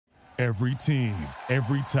Every team,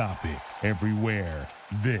 every topic, everywhere.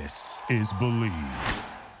 This is Believe.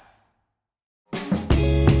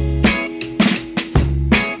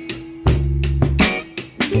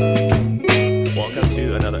 Welcome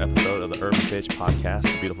to another episode of the Urban Pitch Podcast,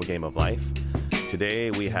 The Beautiful Game of Life. Today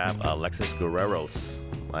we have Alexis Guerreros.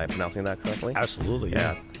 Am I pronouncing that correctly? Absolutely,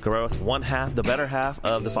 Yeah. Guerreros, one half, the better half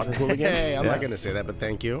of the Soccer Hooligans. Hey, I'm not going to say that, but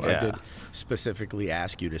thank you. Yeah. I did specifically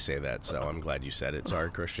ask you to say that, so I'm glad you said it. Sorry,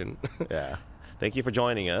 Christian. Yeah. Thank you for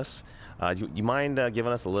joining us. You mind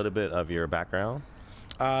giving us a little bit of your background?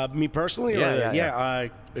 Me personally?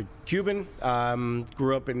 Cuban.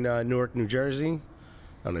 Grew up in Newark, New Jersey.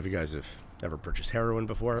 I don't know if you guys have ever purchased heroin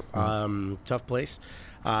before. Tough place.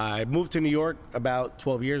 I moved to New York about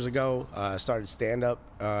 12 years ago. Started stand-up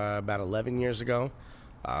about 11 years ago.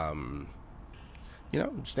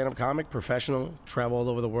 Stand-up comic, professional, travel all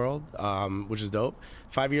over the world, which is dope.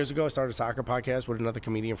 5 years ago, I started a soccer podcast with another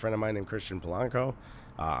comedian friend of mine named Christian Polanco.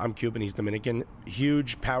 I'm Cuban, he's Dominican.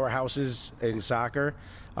 Huge powerhouses in soccer.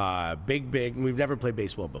 Big. We've never played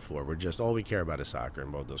baseball before. All we care about is soccer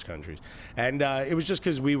in both those countries. And it was just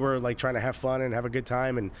because we were like trying to have fun and have a good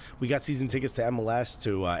time. And we got season tickets to MLS,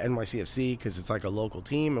 to NYCFC, because it's like a local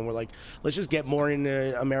team. And we're like, let's just get more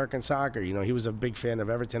into American soccer. You know, he was a big fan of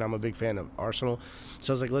Everton. I'm a big fan of Arsenal.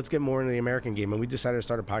 So I was like, let's get more into the American game. And we decided to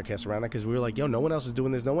start a podcast around that because we were like, no one else is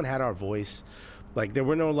doing this. No one had our voice. Like, there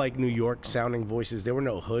were no, like, New York sounding voices. There were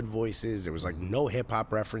no hood voices. There was, like, no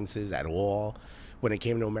hip-hop references at all. When it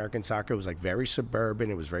came to American soccer, it was, like, very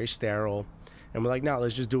suburban. It was very sterile. And we're like, no,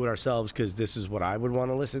 let's just do it ourselves because this is what I would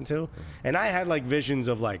want to listen to. And I had, like, visions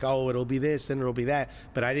of, like, oh, it'll be this and it'll be that.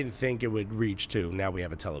 But I didn't think it would reach to now we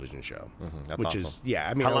have a television show. That's which awesome. is, yeah.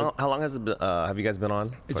 I mean, How long has it been, have you guys been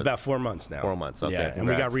on? It's about 4 months now. 4 months, okay. Yeah, and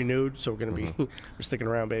we got Congrats. renewed, so we're going to be, we're sticking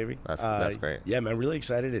around, baby. That's great. Yeah, man, really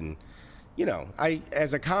excited. And, you know,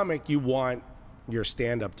 as a comic, you want your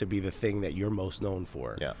stand-up to be the thing that you're most known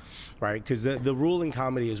for. Yeah. Right? Because the rule in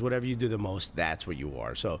comedy is whatever you do the most, that's what you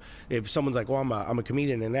are. So if someone's like, well, I'm a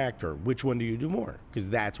comedian and an actor, which one do you do more? Because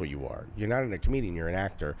that's what you are. You're not a comedian, you're an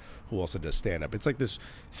actor who also does stand-up. It's like this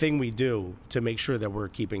thing we do to make sure that we're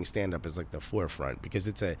keeping stand-up as like the forefront, because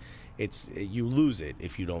you lose it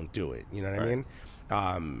if you don't do it. You know what I mean?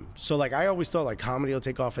 So like I always thought like comedy will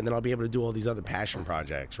take off and then I'll be able to do all these other passion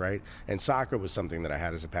projects, right? And soccer was something that I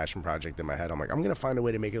had as a passion project in my head. I'm like, I'm gonna find a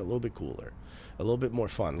way to make it a little bit cooler, a little bit more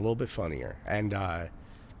fun, a little bit funnier. And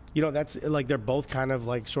that's like they're both kind of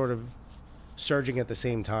like sort of surging at the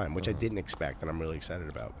same time, which I didn't expect, and I'm really excited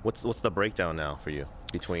about. What's the breakdown now for you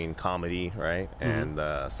between comedy, right, and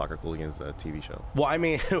Soccer Hooligans, the TV show? Well, I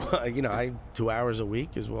mean, 2 hours a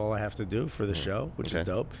week is all I have to do for the show, which is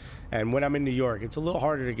dope. And when I'm in New York, it's a little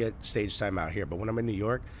harder to get stage time out here. But when I'm in New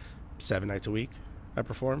York, 7 nights a week I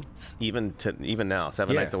perform. Even now,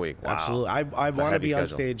 7 nights a week. Wow. Absolutely. I want to be on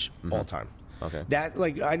stage all the time. Okay. That,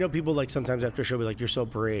 like, I know people, like, sometimes after a show be like, you're so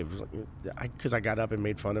brave. Because I got up and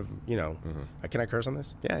made fun of, can I curse on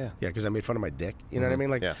this? Yeah. Yeah, because I made fun of my dick. You know what I mean?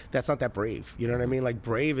 Like, that's not that brave. You know what I mean? Like,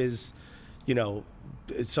 brave is,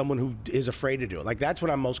 is someone who is afraid to do it. Like, that's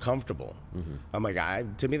when I'm most comfortable. I'm like,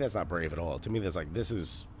 to me, that's not brave at all. To me, that's like,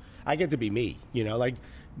 I get to be me,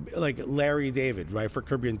 like Larry David, right, for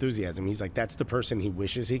Curb Your Enthusiasm. He's like, that's the person he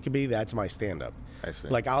wishes he could be. That's my stand-up. I see.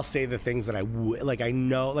 Like, I'll say the things that I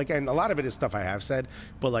know, like, and a lot of it is stuff I have said,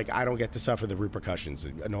 but, like, I don't get to suffer the repercussions.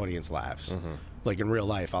 An audience laughs. Like, in real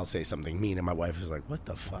life, I'll say something mean, and my wife is like, what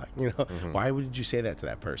the fuck? Why would you say that to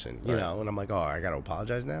that person? You know? And I'm like, oh, I got to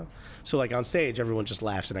apologize now? So, like, on stage, everyone just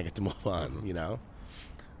laughs, and I get to move on,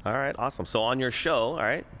 All right, awesome. So on your show, all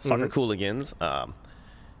right, Soccer Hooligans,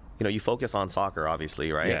 you focus on soccer,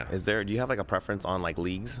 obviously, right? Yeah. Do you have like a preference on like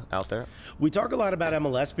leagues out there? We talk a lot about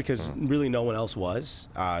MLS because really no one else was.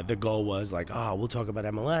 The goal was like, we'll talk about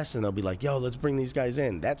MLS, and they'll be like, yo, let's bring these guys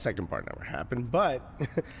in. That second part never happened. But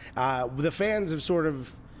the fans have sort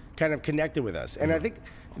of kind of connected with us. And I think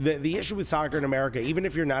the issue with soccer in America, even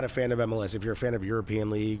if you're not a fan of MLS, if you're a fan of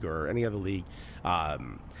European League or any other league,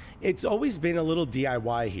 it's always been a little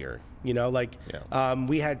DIY here.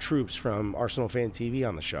 We had Troops from Arsenal Fan TV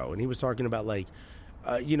on the show, and he was talking about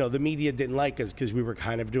the media didn't like us because we were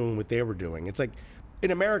kind of doing what they were doing. It's like, in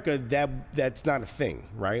America, that's not a thing,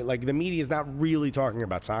 right? Like, the media is not really talking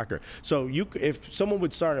about soccer. So if someone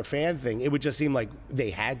would start a fan thing, it would just seem like they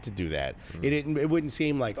had to do that. It wouldn't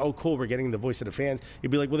seem like, oh, cool, we're getting the voice of the fans. It'd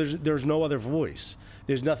be like, well, there's no other voice.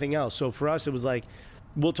 There's nothing else. So for us, it was like,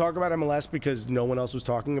 we'll talk about MLS because no one else was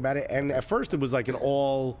talking about it. And at first, it was like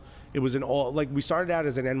we started out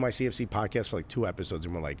as an NYCFC podcast for like 2 episodes,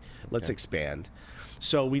 and we're like, let's expand.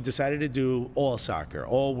 So we decided to do all soccer,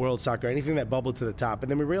 all world soccer, anything that bubbled to the top. And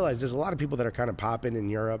then we realized there's a lot of people that are kind of popping in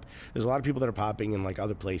Europe. There's a lot of people that are popping in like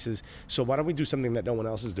other places. So why don't we do something that no one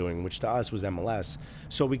else is doing, which to us was MLS.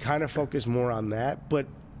 So we kind of focus more on that. But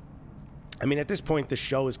I mean, at this point, the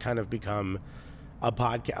show has kind of become a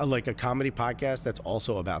podcast, like a comedy podcast that's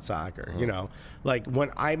also about soccer. You know, like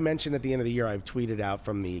when I mentioned at the end of the year, I tweeted out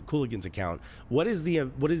from the Cooligans account, what is the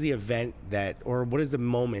event that, or what is the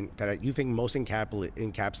moment that you think most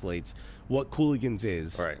encapsulates what Cooligans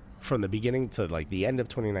is from the beginning to like the end of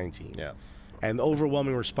 2019? Yeah. And the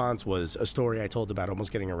overwhelming response was a story I told about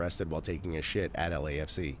almost getting arrested while taking a shit at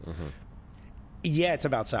LAFC. Yeah, it's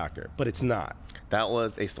about soccer, but it's not. That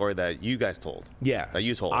was a story that you guys told. Yeah. That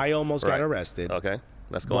you told. I almost got arrested. Okay.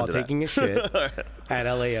 Let's go while into taking that. a shit at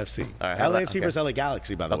LAFC. LAFC versus LA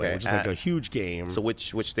Galaxy, by the way, which is like a huge game. So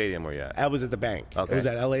which stadium were you at? I was at the bank. Okay. It was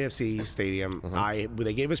at LAFC Stadium.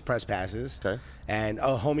 They gave us press passes. Okay. And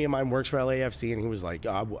a homie of mine works for LAFC, and he was like,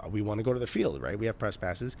 we want to go to the field, right? We have press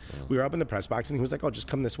passes. We were up in the press box, and he was like, just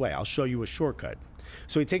come this way. I'll show you a shortcut.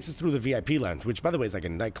 So he takes us through the VIP lounge, which, by the way, is like a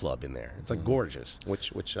nightclub in there. It's like gorgeous.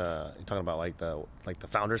 Which you talking about, like the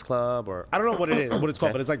Founders Club, or I don't know what it is, what it's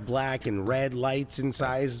called, but it's like black and red lights inside.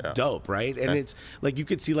 It's dope, right? And it's like you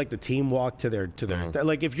could see like the team walk to their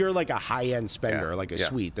like if you're like a high end spender, like a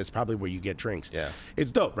suite, that's probably where you get drinks. Yeah,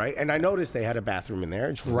 it's dope, right? And I noticed they had a bathroom in there.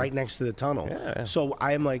 It's right next to the tunnel. Yeah. So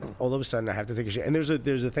I am like, all of a sudden I have to take a shit. And there's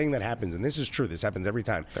a thing that happens, and this is true. This happens every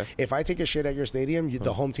time. If I take a shit at your stadium,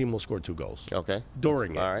 the home team will score 2 goals. Okay.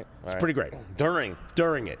 During it. All right. It's pretty great. During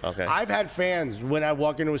it. Okay. I've had fans when I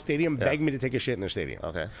walk into a stadium beg me to take a shit in their stadium.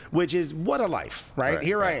 Okay. Which is what a life, right?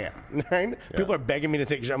 Here I am, right? Yeah. People are begging me to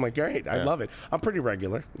take a shit. I'm like, great, I love it. I'm pretty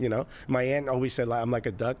regular, you know. My aunt always said, I'm like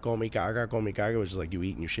a duck, call me gaga, which is like you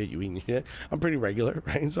eat and you shit, you eat and you shit. I'm pretty regular,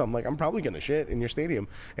 right? So I'm like, I'm probably going to shit in your stadium,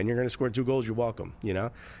 and you're going to score 2 goals, you're welcome, you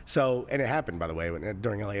know. So, and it happened, by the way,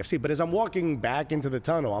 during LAFC. But as I'm walking back into the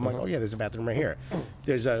tunnel, I'm like, oh yeah, there's a bathroom right here.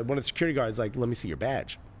 There's one of the security guards like, let me see your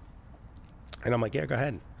badge. And I'm like, yeah, go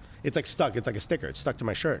ahead. It's like stuck. It's like a sticker. It's stuck to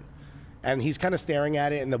my shirt. And he's kind of staring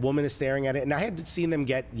at it, and the woman is staring at it. And I had seen them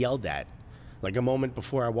get yelled at, like a moment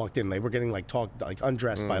before I walked in. They were getting like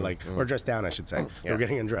undressed by or dressed down, I should say. They were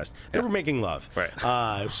getting undressed. They were making love.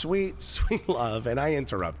 Right. Sweet, sweet love. And I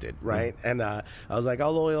interrupted, right? And I was like,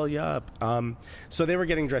 I'll oil you up. So they were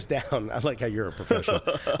getting dressed down. I like how you're a professional.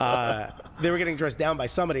 They were getting dressed down by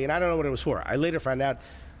somebody, and I don't know what it was for. I later found out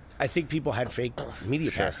I think people had fake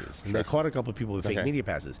media passes. And they caught a couple of people with fake media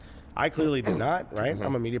passes. I clearly did not, right?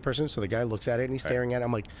 I'm a media person, so the guy looks at it and he's staring at it.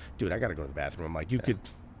 I'm like, dude, I got to go to the bathroom. I'm like, you could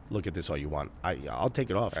look at this all you want. I'll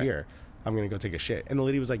take it off here. I'm going to go take a shit. And the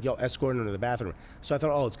lady was like, yo, escort him to the bathroom. So I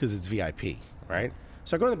thought, it's because it's VIP, right?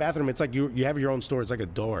 So I go to the bathroom. It's like you have your own store. It's like a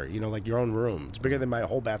door, you know, like your own room. It's bigger than my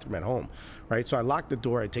whole bathroom at home, right? So I lock the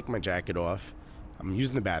door. I take my jacket off. I'm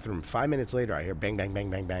using the bathroom. 5 minutes later, I hear bang, bang, bang,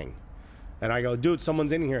 bang, bang. And I go, dude,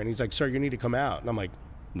 someone's in here. And he's like, sir, you need to come out. And I'm like,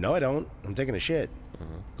 no, I don't. I'm taking a shit.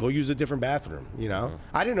 Go use a different bathroom, you know?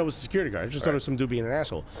 I didn't know it was a security guard. I just thought it was some dude being an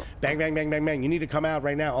asshole. Bang, bang, bang, bang, bang. You need to come out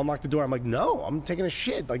right now. Unlock the door. I'm like, no, I'm taking a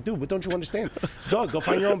shit. Like, dude, what don't you understand? Dog, go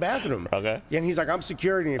find your own bathroom. Okay. And he's like, I'm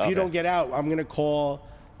security. If you don't get out, I'm going to call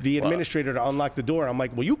the administrator to unlock the door. I'm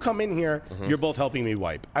like, well, you come in here. You're both helping me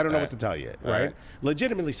wipe. I don't know what to tell you, right?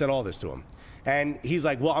 Legitimately said all this to him. And he's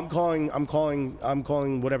like, well, I'm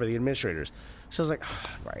calling whatever, the administrators. So I was like,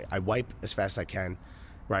 right. I wipe as fast as I can,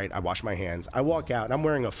 right? I wash my hands. I walk out, and I'm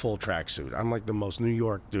wearing a full tracksuit. I'm like the most New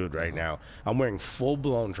York dude right now. I'm wearing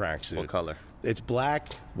full-blown tracksuit. What color? It's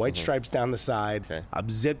black, white stripes down the side. Okay. I'm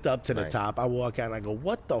zipped up to the top. I walk out, and I go,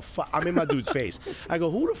 what the fuck? I'm in my dude's face. I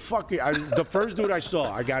go, who the fuck are you? The first dude I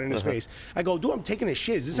saw, I got in his face. I go, dude, I'm taking a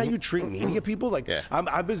shit. Is this how you treat media people? Like,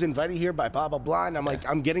 I was invited here by blah, blah, blah. And I'm like,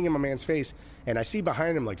 I'm getting in my man's face. And I see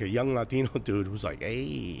behind him, like, a young Latino dude who's like,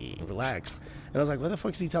 hey, relax. And I was like, what the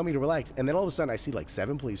fuck does he tell me to relax? And then all of a sudden, I see like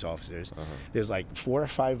 7 police officers. There's like 4 or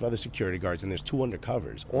 5 other security guards, and there's 2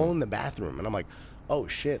 undercovers, all in the bathroom. And I'm like, oh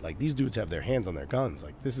shit, like these dudes have their hands on their guns.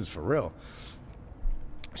 Like, this is for real.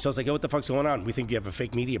 So I was like, yo, what the fuck's going on? We think you have a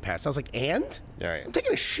fake media pass. I was like, and? I'm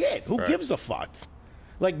taking a shit. Who gives a fuck?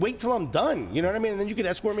 Like, wait till I'm done. You know what I mean? And then you can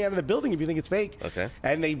escort me out of the building if you think it's fake. Okay.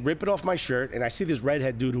 And they rip it off my shirt, and I see this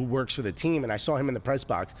redhead dude who works for the team, and I saw him in the press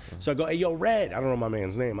box. So I go, hey, yo, Red. I don't know my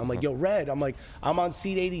man's name. I'm like, yo, Red. I'm like, I'm on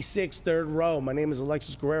seat 86, 3rd row. My name is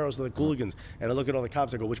Alexis Guerreros of the Cooligans. And I look at all the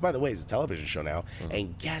cops. I go, which, by the way, is a television show now.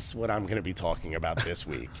 And guess what I'm going to be talking about this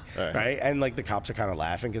week? Right? And, like, the cops are kind of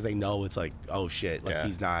laughing because they know it's like, oh, shit. Like,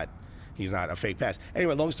 he's not He's not a fake pass.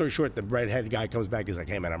 Anyway, long story short, the redhead guy comes back. He's like,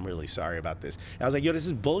 hey, man, I'm really sorry about this. And I was like, yo, this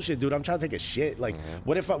is bullshit, dude. I'm trying to take a shit. Like,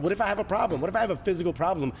 what if I have a problem? What if I have a physical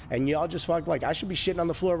problem and y'all just fuck, like, I should be shitting on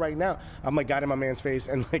the floor right now. I'm like, got in my man's face.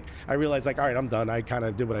 And like, I realized like, all right, I'm done. I kind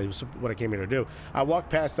of did what I came here to do. I walked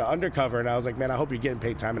past the undercover and I was like, man, I hope you're getting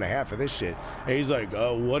paid time and a half for this shit. And he's like,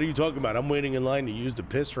 oh, what are you talking about? I'm waiting in line to use the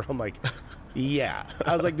piss for. I'm like, yeah.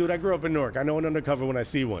 I was like, dude, I grew up in Newark. I know an undercover when I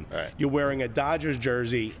see one. Right. You're wearing a Dodgers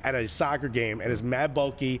jersey at a soccer game, and it's mad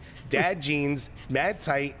bulky, dad jeans, mad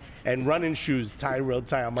tight, and running shoes tied real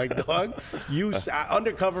tight. I'm like, dog, you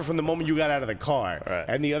undercover from the moment you got out of the car. Right.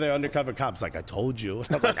 And the other undercover cop's like, I told you.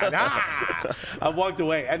 I was like, nah. I walked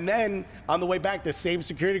away. And then on the way back, the same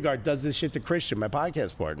security guard does this shit to Christian, my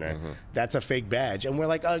podcast partner. That's a fake badge. And we're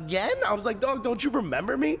like, again? I was like, dog, don't you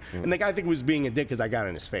remember me? And the guy I think was being a dick because I got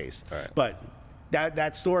in his face. Right. But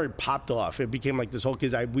that story popped off. It became like this whole,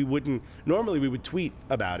 because we would tweet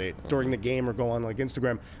about it during the game or go on like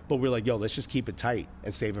Instagram, but we're like, yo, let's just keep it tight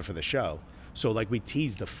and save it for the show. So like we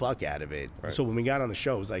teased the fuck out of it. Right. So when we got on the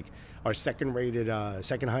show, it was like our second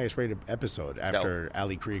highest rated episode after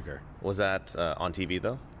Ali Krieger. Was that on TV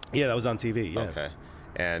though? Yeah, that was on TV. Yeah. Okay.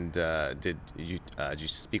 And did you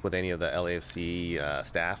speak with any of the LAFC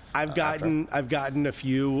staff? I've gotten a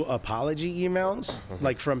few apology emails,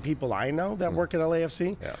 like from people I know that work at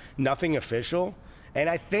LAFC. Yeah. Nothing official, and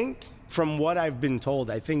I think from what I've been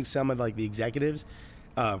told, I think some of like the executives,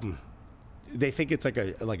 they think it's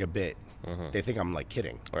like a bit. They think I'm like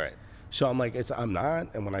kidding. Right. So I'm like, I'm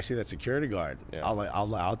not. And when I see that security guard, Yeah.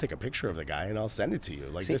 I'll take a picture of the guy and I'll send it to you.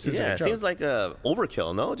 Like this is yeah, a it joke. seems like a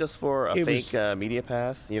overkill, no? Just for a fake media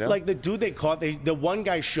pass, you know? Like the dude they caught, the one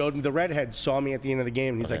guy showed me, the redhead saw me at the end of the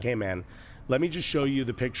game, and he's like, hey, man, let me just show you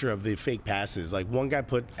the picture of the fake passes. Like, one guy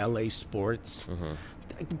put LA Sports.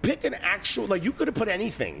 Pick an actual, like, you could have put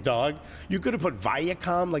anything, dog. You could have put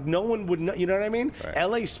Viacom. Like, no one would know, you know what I mean? Right.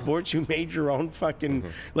 LA Sports, you made your own fucking,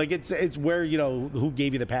 like, it's where, you know, who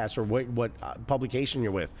gave you the pass or what publication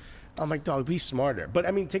you're with. I'm like, dog, be smarter. But,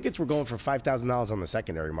 I mean, tickets were going for $5,000 on the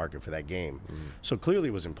secondary market for that game. So clearly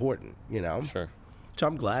it was important, you know? Sure. So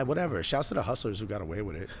I'm glad, whatever. Shouts to the hustlers who got away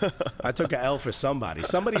with it. I took a L for somebody.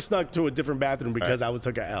 Somebody snuck to a different bathroom because I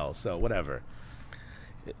took a L, so whatever.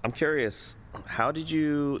 I'm curious, how did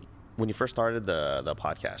you, when you first started the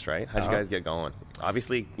podcast, right? How did you guys get going?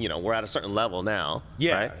 Obviously, you know, we're at a certain level now.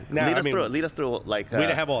 Yeah. Right? Now, Lead us through like. We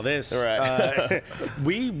didn't have all this. Right.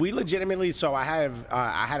 We legitimately. So I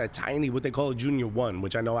had a tiny, what they call a Junior One,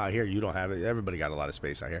 which I know out here you don't have it. Everybody got a lot of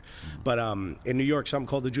space out here, but in New York, something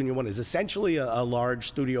called the Junior One is essentially a large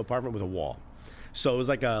studio apartment with a wall. So it was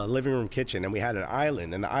like a living room kitchen, and we had an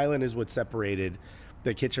island, and the island is what separated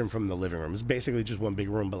the kitchen from the living room. It's basically just one big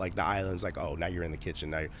room, but like the island's like, oh, now you're in the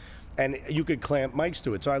kitchen. And you could clamp mics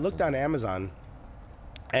to it. So I looked on Amazon,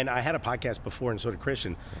 and I had a podcast before, and so did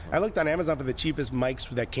Christian. I looked on Amazon for the cheapest mics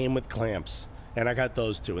that came with clamps, and I got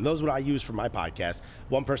those two. And those are what I use for my podcast.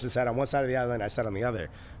 One person sat on one side of the island, I sat on the other.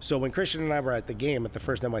 So when Christian and I were at the game, at the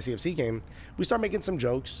first NYCFC game, we started making some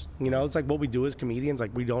jokes. You know, it's like what we do as comedians.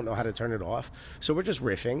 Like, we don't know how to turn it off. So we're just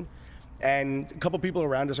riffing. And a couple people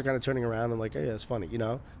around us are kind of turning around and like, hey, that's funny, you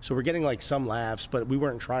know? So we're getting like some laughs, but we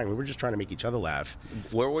weren't trying. We were just trying to make each other laugh.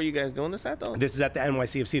 Where were you guys doing this at, though? This is at the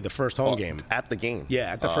NYCFC, the first home game. At the game?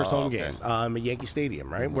 Yeah, at the first home okay. game. At Yankee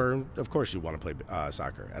Stadium, right? Where, of course, you want to play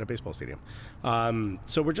soccer at a baseball stadium.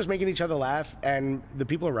 So we're just making each other laugh, and the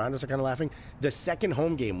people around us are kind of laughing. The second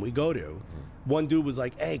home game we go to, one dude was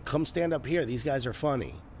like, hey, come stand up here. These guys are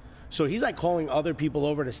funny. So he's like calling other people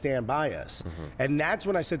over to stand by us. And that's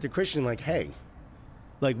when I said to Christian, like, hey,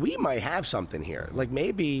 like, we might have something here. Like,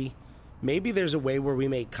 maybe there's a way where we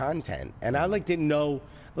make content. And I like didn't know,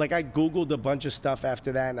 like, I Googled a bunch of stuff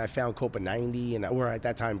after that, and I found Copa 90, or at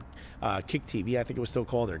that time, Kick TV, I think it was still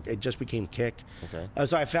called, or it just became Kick. Okay.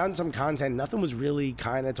 So I found some content. Nothing was really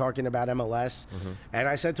kind of talking about MLS. And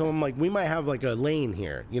I said to him, like, we might have like a lane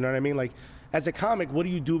here. You know what I mean? Like, as a comic, what do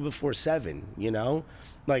you do before 7, you know?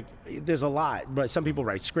 Like, there's a lot, but some people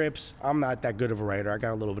write scripts. I'm not that good of a writer. I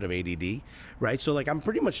got a little bit of ADD, right? So, like, I'm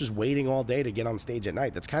pretty much just waiting all day to get on stage at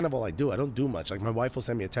night. That's kind of all I do. I don't do much. Like, my wife will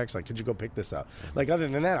send me a text, like, could you go pick this up? Like, other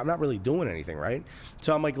than that, I'm not really doing anything, right?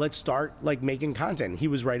 So I'm like, let's start, like, making content. He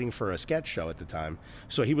was writing for a sketch show at the time.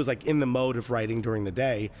 So he was, like, in the mode of writing during the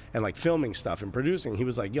day and, like, filming stuff and producing. He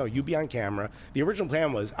was like, yo, you be on camera. The original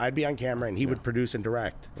plan was I'd be on camera and he would produce and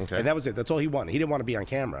direct. Okay. And that was it. That's all he wanted. He didn't want to be on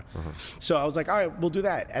camera. So I was like, all right, we'll do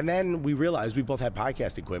that. And then we realized we both had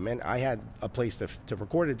podcast equipment. I had a place to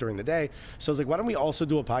record it during the day. So I was like, why don't we also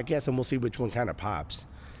do a podcast and we'll see which one kind of pops.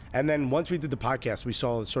 And then once we did the podcast, we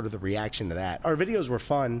saw sort of the reaction to that. Our videos were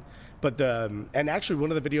fun, but and actually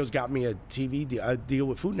one of the videos got me a TV deal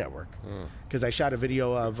with Food Network because I shot a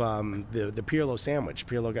video of the Pirlo sandwich.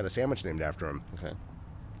 Pirlo got a sandwich named after him. Okay.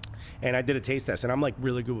 And I did a taste test, and I'm like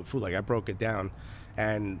really good with food. Like I broke it down,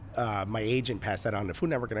 and my agent passed that on to Food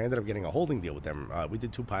Network, and I ended up getting a holding deal with them. We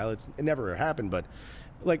did 2 pilots. It never happened, but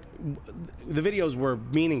like the videos were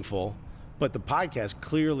meaningful. But the podcast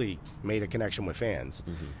clearly made a connection with fans.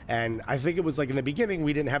 And I think it was like in the beginning,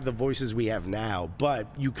 we didn't have the voices we have now, but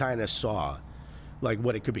you kind of saw like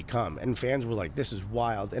what it could become. And fans were like, this is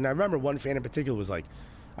wild. And I remember one fan in particular was like,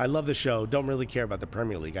 I love the show, don't really care about the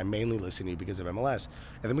Premier League. I mainly listen to you because of MLS.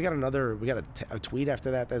 And then we got a tweet after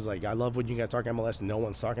that was like, I love when you guys talk MLS, no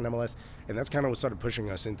one's talking MLS. And that's kind of what started pushing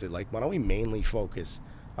us into like, why don't we mainly focus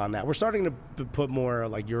on that? We're starting to put more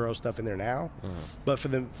like Euro stuff in there now, but for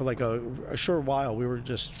like a short while we were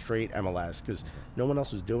just straight MLS because no one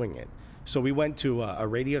else was doing it. So we went to a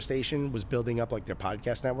radio station was building up like their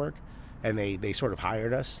podcast network, and they sort of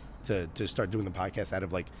hired us to start doing the podcast out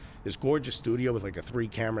of like this gorgeous studio with like a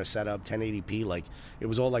 3-camera setup, 1080p. Like it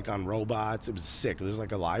was all like on robots. It was sick. There was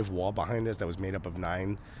like a live wall behind us that was made up of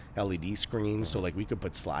 9 LED screens, so like we could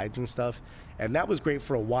put slides and stuff, and that was great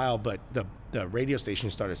for a while. But the radio station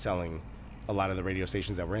started selling a lot of the radio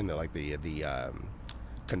stations that were in there, like the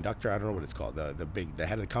conductor, I don't know what it's called, the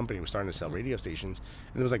head of the company was starting to sell radio stations,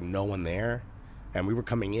 and there was like no one there. And we were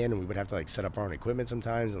coming in, and we would have to like set up our own equipment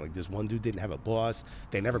sometimes. And like this one dude didn't have a boss.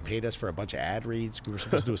 They never paid us for a bunch of ad reads. We were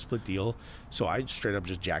supposed to do a split deal. So I straight up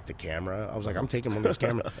just jacked the camera. I was like, I'm taking one of these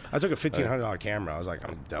cameras. I took a $1,500 camera. I was like,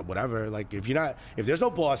 whatever. Like if there's no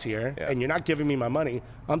boss here and you're not giving me my money,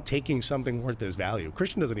 I'm taking something worth this value.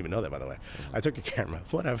 Christian doesn't even know that, by the way. I took a camera.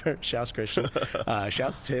 Whatever. Shouts Christian.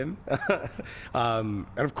 Shouts Tim. And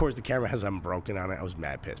of course the camera has something broken on it. I was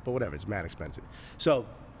mad pissed, but whatever. It's mad expensive. So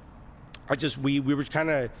we were kind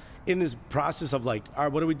of in this process of like, all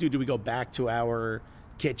right, what do we do? Do we go back to our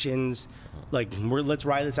kitchens? Like, let's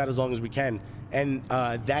ride this out as long as we can. And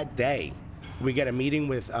that day, we get a meeting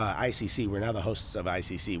with ICC. We're now the hosts of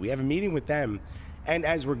ICC. We have a meeting with them, and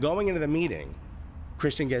as we're going into the meeting,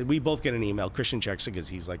 we both get an email. Christian checks it because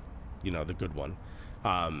he's like, the good one,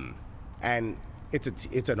 and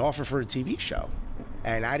it's an offer for a TV show,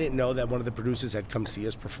 and I didn't know that one of the producers had come see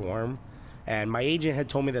us perform. And my agent had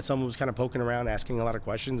told me that someone was kind of poking around, asking a lot of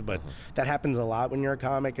questions, but that happens a lot when you're a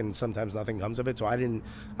comic, and sometimes nothing comes of it. So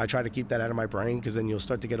I try to keep that out of my brain, because then you'll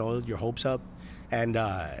start to get all your hopes up. And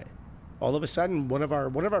all of a sudden, one of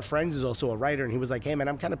our friends is also a writer, and he was like, hey man,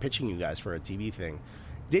 I'm kind of pitching you guys for a TV thing.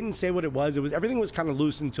 Didn't say what it was. Everything was kind of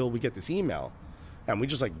loose until we get this email. And we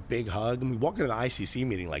just like big hug, and we walk into the ICC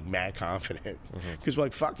meeting like mad confident, because we're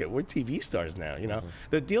like, fuck it, we're TV stars now,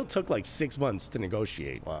 The deal took like 6 months to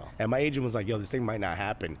negotiate. Wow. And my agent was like, yo, this thing might not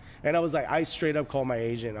happen. And I was like, I straight up called my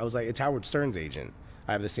agent. I was like, it's Howard Stern's agent.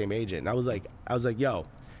 I have the same agent. And I was like, yo,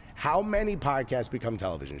 how many podcasts become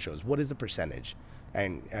television shows? What is the percentage?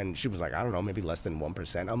 And she was like, I don't know, maybe less than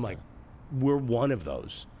 1%. I'm like, we're one of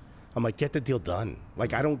those. I'm like, get the deal done.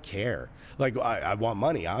 Like, I don't care. Like, I want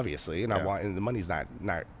money, obviously, and and the money's not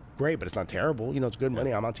great, but it's not terrible. It's good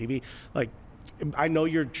money. I'm on TV. Like, I know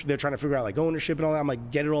they're trying to figure out like ownership and all that. I'm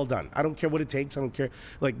like, get it all done. I don't care what it takes. I don't care.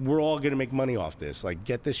 Like, we're all gonna make money off this. Like,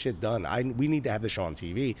 get this shit done. We need to have the show on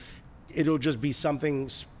TV. It'll just be something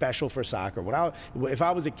special for soccer. If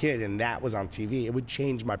I was a kid and that was on TV, it would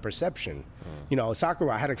change my perception. Soccer,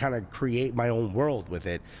 I had to kind of create my own world with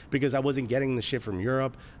it, because I wasn't getting the shit from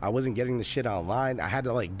Europe. I wasn't getting the shit online. I had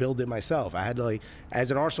to like build it myself. I had to like,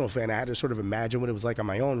 as an Arsenal fan, I had to sort of imagine what it was like on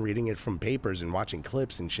my own, reading it from papers and watching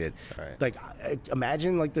clips and shit. Right. Like,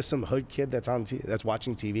 imagine like there's some hood kid that's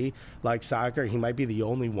watching TV, like soccer. He might be the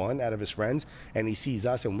only one out of his friends, and he sees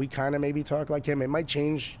us, and we kind of maybe talk like him. It might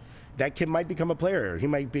change. That kid might become a player. He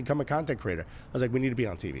might become a content creator. I was like, we need to be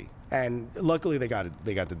on TV. And luckily they got it.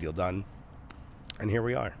 They got the deal done. And here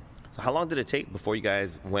we are. So how long did it take before you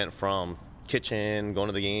guys went from kitchen, going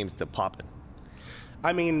to the games, to popping?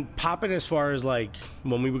 I mean, popping as far as like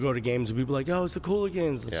when we would go to games and people were like, oh, it's the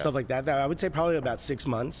Cooligans and stuff like that. I would say probably about 6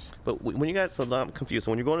 months. But when you guys, so I'm confused.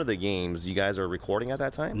 So when you're going to the games, you guys are recording at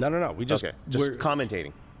that time? No. We just, just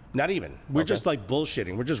commentating. Not even. We're just like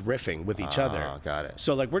bullshitting. We're just riffing with each other. Got it.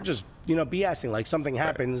 So like we're just, BSing. Like something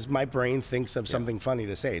happens, my brain thinks of something funny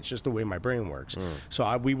to say. It's just the way my brain works.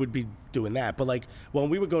 So we would be doing that. But like when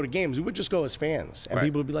we would go to games, we would just go as fans. And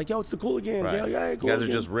people would be like, yo, it's the Cooligans. Right. Yeah, Cooligans. You guys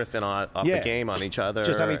are just riffing off the game on each other.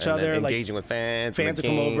 Just on each other. Engaging with fans. Fans would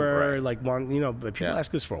come over. Like, but people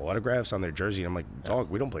ask us for autographs on their jersey. And I'm like, dog,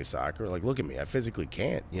 we don't play soccer. Like, look at me. I physically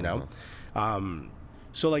can't,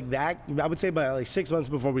 So like that, I would say by like 6 months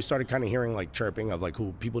before we started kind of hearing like chirping of like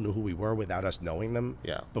who people knew who we were without us knowing them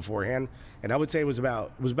beforehand. And I would say it was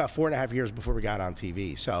about 4.5 years before we got on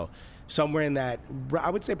TV. So somewhere in that, I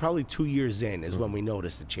would say probably 2 years in is when we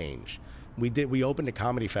noticed the change. We opened a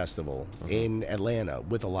comedy festival in Atlanta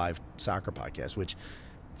with a live soccer podcast, which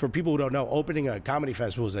for people who don't know, opening a comedy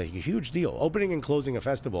festival is a huge deal. Opening and closing a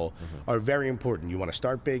festival are very important. You want to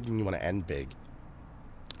start big and you want to end big.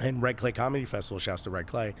 And Red Clay Comedy Festival, shouts to Red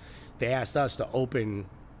Clay, they asked us to open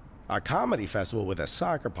our comedy festival with a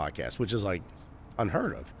soccer podcast, which is like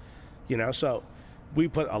unheard of, you know? So we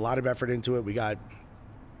put a lot of effort into it. We got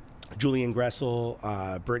Julian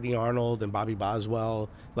Gressel, Brittany Arnold, and Bobby Boswell.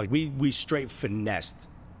 Like we straight finessed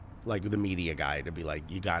like the media guy to be like,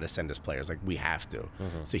 you got to send us players. Like we have to.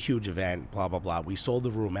 It's a huge event, blah, blah, blah. We sold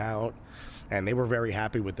the room out. And they were very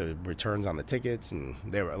happy with the returns on the tickets, and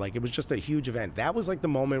they were like, it was just a huge event. That was like the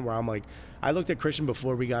moment where I'm like, I looked at Christian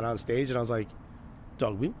before we got on stage, and I was like,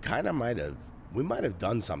 dog, we might have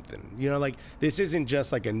done something. You know, like this isn't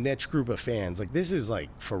just like a niche group of fans. Like this is like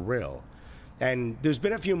for real. And there's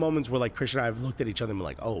been a few moments where like Christian and I have looked at each other and been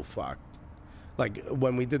like, oh fuck. Like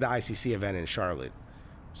when we did the ICC event in Charlotte,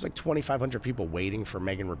 it was like 2,500 people waiting for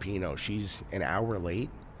Megan Rapinoe. She's an hour late.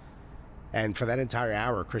 And for that entire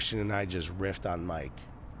hour, Christian and I just riffed on mic.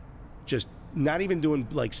 Just not even doing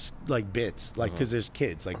like bits, like because there's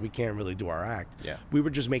kids, like we can't really do our act. Yeah. We were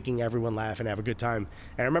just making everyone laugh and have a good time.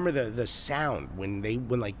 And I remember the sound when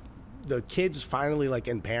like the kids finally like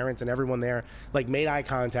and parents and everyone there like made eye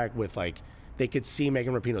contact with like they could see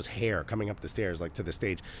Megan Rapinoe's hair coming up the stairs like to the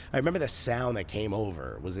stage. I remember the sound that came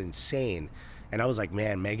over was insane. And I was like,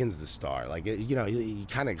 man, Megan's the star. Like, you know, you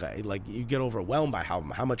kind of like you get overwhelmed by how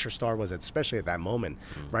much her star was, especially at that moment,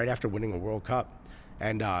 right after winning a World Cup.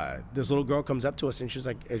 And this little girl comes up to us and she's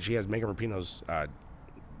like, and she has Megan Rapinoe's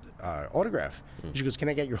autograph. She goes, "Can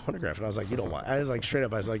I get your autograph?" And I was like, "You don't want." I was like, straight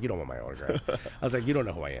up, I was like, "You don't want my autograph." I was like, "You don't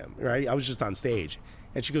know who I am, right?" I was just on stage.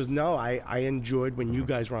 And she goes, "No, I enjoyed when you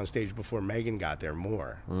guys were on stage before Megan got there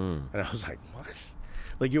more." And I was like, "What?"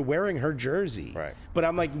 Like, you're wearing her jersey. Right. But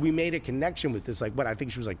I'm like, we made a connection with this. Like, what? I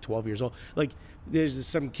think she was like 12 years old. Like, there's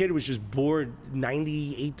some kid who was just bored,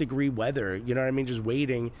 98-degree weather, you know what I mean? Just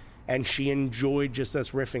waiting. And she enjoyed just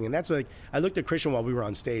us riffing. And that's like, I looked at Christian while we were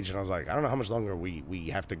on stage and I was like, I don't know how much longer we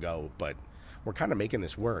have to go, but we're kind of making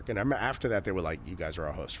this work. And I remember after that, they were like, you guys are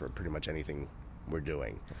our hosts for pretty much anything we're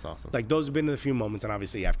doing. That's awesome. Like, those have been the few moments. And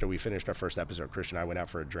obviously after we finished our first episode, Christian and I went out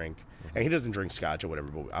for a drink, and he doesn't drink scotch or whatever,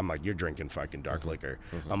 but I'm like, you're drinking fucking dark liquor.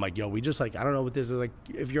 I'm like, yo, we just like, I don't know what this is. Like,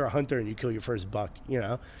 if you're a hunter and you kill your first buck, you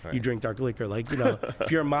know, you drink dark liquor. Like, you know,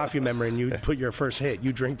 if you're a mafia member and you put your first hit,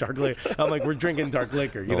 you drink dark liquor. I'm like, we're drinking dark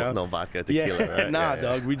liquor, you know? No vodka, tequila, right? Nah,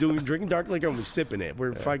 dog. We're drinking dark liquor and we're sipping it.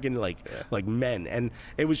 We're fucking like men. And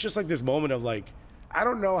it was just like this moment of like, I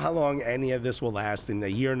don't know how long any of this will last. In a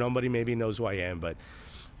year, nobody maybe knows who I am, but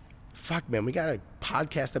fuck, man, we got a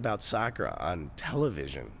podcast about soccer on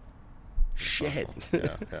television. Shit.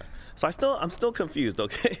 Yeah. So I'm still confused.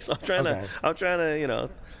 Okay, so I'm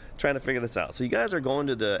trying to figure this out. So you guys are going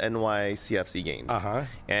to the NYCFC games,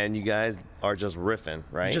 and you guys are just riffing,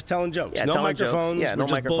 right? Just telling jokes. Yeah, no telling microphones. Jokes. Yeah, no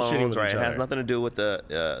microphones. Right. It has nothing to do with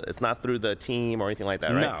the. It's not through the team or anything like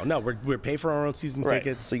that, right? No. We're pay for our own season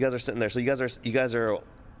tickets. So you guys are sitting there. So you guys are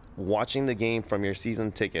watching the game from your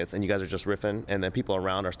season tickets, and you guys are just riffing, and then people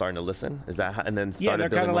around are starting to listen. Is that how, and then they're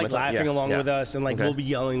kind of like laughing along with us, and like we'll be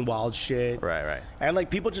yelling wild shit. Right. And like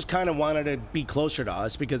people just kind of wanted to be closer to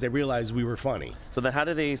us because they realized we were funny. So then, how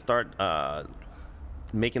do they start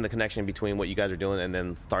making the connection between what you guys are doing and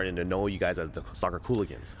then starting to know you guys as the Soccer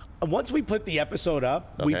Cooligans? Once we put the episode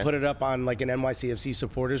up, we put it up on like an NYCFC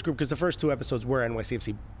supporters group because the first two episodes were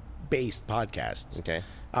NYCFC based podcasts. Okay.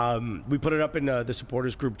 We put it up in the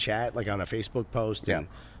supporters group chat, like on a Facebook post, and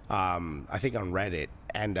I think on Reddit.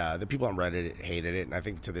 And the people on Reddit hated it, and I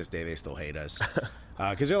think to this day they still hate us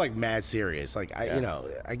because they're like mad serious. Like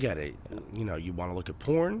I get it. You know, you want to look at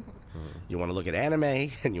porn, you want to look at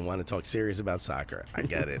anime, and you want to talk serious about soccer. I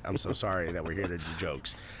get it. I'm so sorry that we're here to do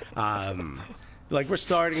jokes. Like, we're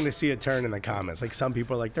starting to see a turn in the comments. Like, some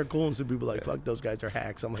people are like, they're cool, and some people are like, fuck, those guys are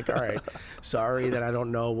hacks. I'm like, all right, sorry that I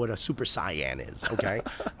don't know what a Super Saiyan is, okay?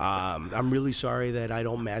 I'm really sorry that I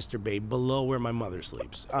don't masturbate below where my mother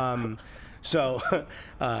sleeps. So,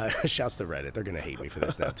 shouts to Reddit. They're going to hate me for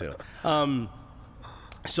this now, too.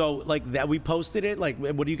 So like that, we posted it. Like,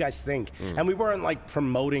 what do you guys think? And we weren't like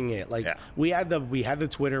promoting it. Like we had the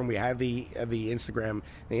Twitter and we had the Instagram.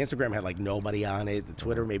 The Instagram had like nobody on it. The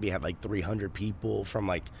Twitter maybe had like 300 people from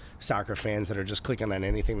like soccer fans that are just clicking on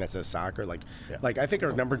anything that says soccer. Like I think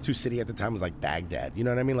our number 2 city at the time was like Baghdad. You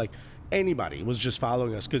know what I mean? Like anybody was just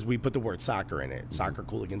following us because we put the word soccer in it. Soccer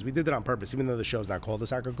Cooligans. We did that on purpose, even though the show's not called the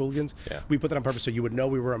Soccer Cooligans. We put that on purpose so you would know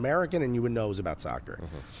we were American and you would know it was about soccer.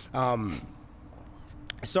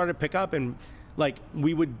 Started to pick up, and like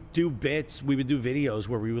we would do bits, we would do videos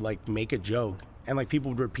where we would like make a joke and like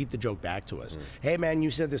people would repeat the joke back to us. Hey man,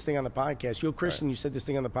 you said this thing on the podcast. Yo Christian, you said this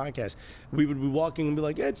thing on the podcast. We would be walking and be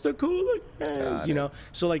like, it's the Cooligans, you know?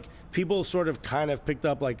 So like people sort of kind of picked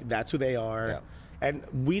up like that's who they are. And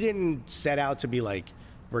we didn't set out to be like,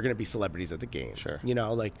 we're going to be celebrities at the game. You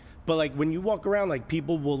know, like, but like when you walk around, like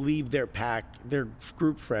people will leave their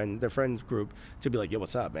friends group to be like, yo,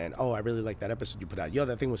 what's up, man? Oh, I really like that episode you put out. Yo,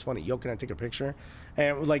 that thing was funny. Yo, can I take a picture?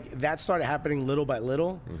 And like that started happening little by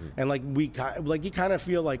little. And like you kind of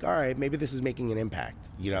feel like, all right, maybe this is making an impact,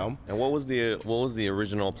 you know? And what was the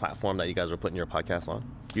original platform that you guys were putting your podcast on?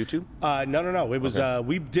 YouTube? No. It was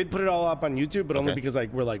we did put it all up on YouTube, but only because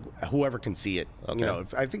like we're like whoever can see it. You know,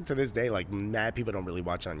 I think to this day, like mad people don't really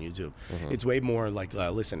watch on YouTube. It's way more like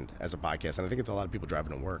listen as a podcast, and I think it's a lot of people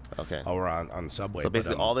driving to work. Or on the subway. So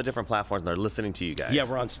basically, all the different platforms they're listening to you guys. Yeah,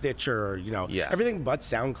 we're on Stitcher, you know, everything but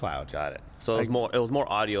SoundCloud. Got it. So it was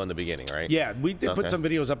more audio in the beginning, right? Yeah, we did put some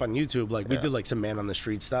videos up on YouTube. Like we did like some man on the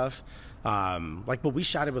street stuff. But we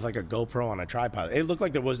shot it with like a GoPro on a tripod. It looked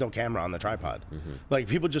like there was no camera on the tripod. Like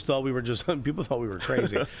people just thought we were people thought we were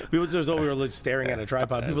crazy. People just thought we were like staring at a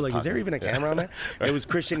tripod. People were like, is there even a camera on there? It was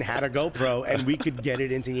Christian had a GoPro and we could get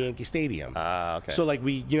it into Yankee Stadium. So like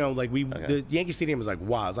the Yankee Stadium was like,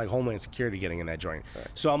 wow, it's like Homeland Security getting in that joint.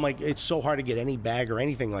 So I'm like, it's so hard to get any bag or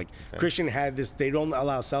anything. Like Christian had this, they don't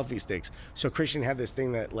allow selfie sticks. So Christian had this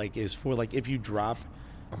thing that like is for like if you drop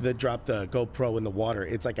the GoPro in the water,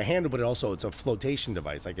 it's like a handle, but it's a flotation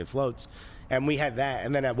device, like it floats. And we had that,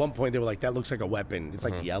 and then at one point they were like, that looks like a weapon. It's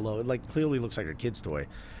like yellow. It like clearly looks like a kid's toy.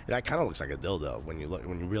 And that kind of looks like a dildo when you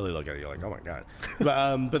really look at it. You're like, oh my god.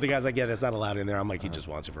 But the guy's like, yeah, that's not allowed in there. I'm like, he just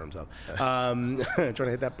wants it for himself. Trying to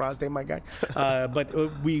hit that prostate, my guy. But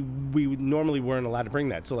we normally weren't allowed to bring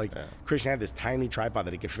that. So like Christian had this tiny tripod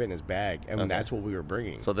that he could fit in his bag, and that's what we were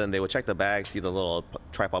bringing. So then they would check the bag, see the little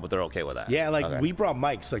tripod, but they're okay with that. Yeah, like we brought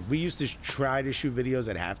mics. Like we used to try to shoot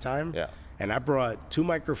videos at halftime. And I brought 2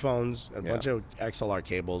 microphones, a bunch of XLR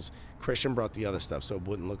cables. Christian brought the other stuff so it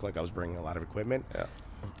wouldn't look like I was bringing a lot of equipment.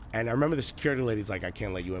 And I remember the security lady's like, I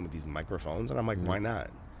can't let you in with these microphones. And I'm like, why not?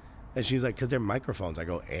 And she's like, because they're microphones. I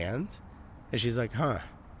go, and she's like, huh.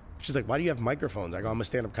 She's like, why do you have microphones? I go, I'm a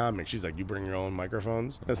stand-up comic. She's like, you bring your own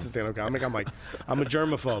microphones? That's a stand-up comic? I'm like, I'm a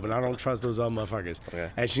germaphobe, and I don't trust those other motherfuckers.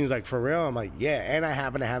 And she's like, for real? I'm like, yeah. And I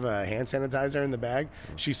happen to have a hand sanitizer in the bag.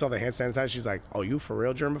 She saw the hand sanitizer. She's like, oh, you for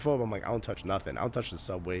real germaphobe? I'm like, I don't touch nothing. I don't touch the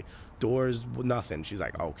subway doors, nothing. She's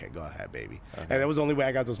like, okay, go ahead, baby. And that was the only way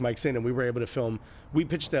I got those mics in, and we were able to film. We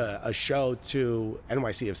pitched a show to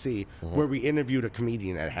NYCFC where we interviewed a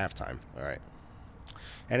comedian at halftime. All right.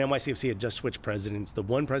 And NYCFC had just switched presidents. The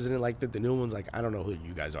one president liked it. The new one's like, I don't know who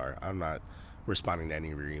you guys are. I'm not responding to any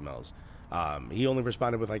of your emails. He only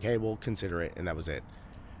responded with like, hey, we'll consider it. And that was it.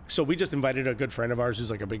 So we just invited a good friend of ours who's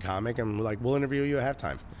like a big comic, and we're like, we'll interview you at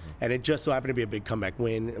halftime. And it just so happened to be a big comeback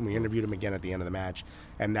win, and we interviewed him again at the end of the match,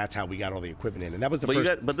 and that's how we got all the equipment in. And that was the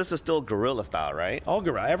first. But this is still guerrilla style, right? All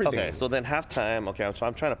guerrilla, everything. Okay, so then halftime. Okay, so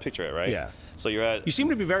I'm trying to picture it, right? Yeah. So you're at. You seem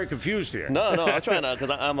to be very confused here. No, I'm trying to,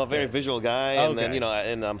 because I'm a very visual guy, and then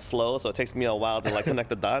and I'm slow, so it takes me a while to like connect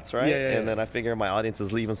the dots, right? And then I figure my audience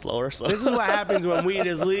is leaving slower. So this is what happens when weed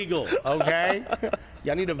is legal, okay?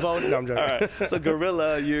 Y'all need to vote. No, I'm joking. All right. So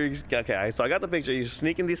guerrilla, okay. So I got the picture. You're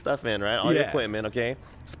sneaking these stuff in, right? All your equipment, okay?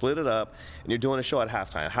 Split it up, and you're doing a show at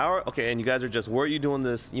halftime. And you guys are just, where are you doing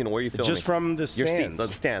this? You know, where are you filming? Just from the stands. Your seats,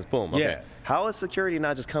 the stands. Boom. Okay. Yeah. How is security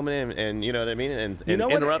not just coming in and, you know what I mean, and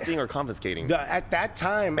interrupting or confiscating? At that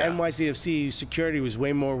time, NYCFC security was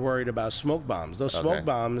way more worried about smoke bombs. Those smoke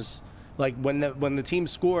bombs, like when the team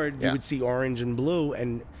scored, you would see orange and blue,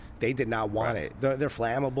 and they did not want it. They're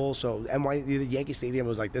flammable. So the Yankee Stadium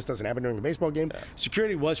was like, this doesn't happen during a baseball game.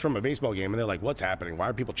 Security was from a baseball game, and they're like, what's happening? Why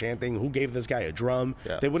are people chanting? Who gave this guy a drum?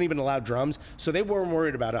 They wouldn't even allow drums. So they weren't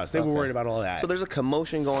worried about us. They were worried about all that. So there's a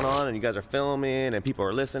commotion going on, and you guys are filming, and people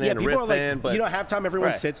are listening and riffing. Are like, you know, halftime,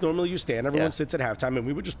 everyone sits. Normally you stand. Everyone sits at halftime, and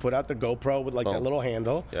we would just put out the GoPro with like that little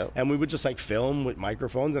handle, and we would just like film with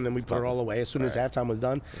microphones, and then we put it all away as soon as halftime was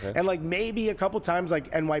done. And like maybe a couple times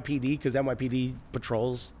like NYPD, because NYPD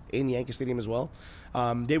patrols in Yankee Stadium as well.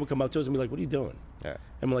 they would come up to us and be like, what are you doing? Yeah.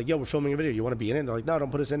 And we're like, yo, we're filming a video. You want to be in it? And they're like, no,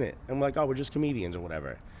 don't put us in it. And we're like, oh, we're just comedians or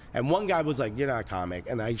whatever. And one guy was like, you're not a comic.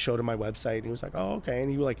 And I showed him my website. And he was like, oh, okay.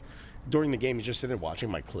 And he was like, during the game, he's just sitting there watching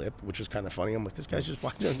my clip, which was kind of funny. I'm like, this guy's just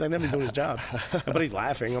watching. He's like, never doing his job. But he's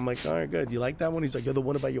laughing. I'm like, all right, good. You like that one? He's like, you're the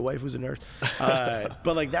one about your wife who's a nurse.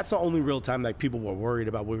 But like, that's the only real time that people were worried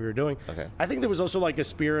about what we were doing. Okay. I think there was also like a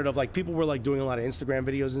spirit of like, people were like doing a lot of Instagram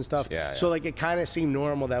videos and stuff. Yeah. So like, it kind of seemed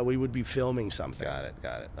normal that we would be filming something. Got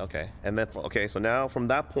it. Okay. And then, so now from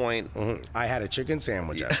that point. I had a chicken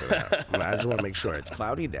sandwich after that. I just want to make sure it's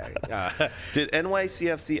cloudy day. Did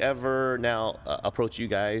NYCFC ever now approach you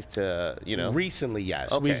guys to, Recently,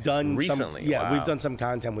 yes. Okay. We've done Recently, wow. We've done some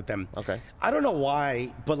content with them. Okay. I don't know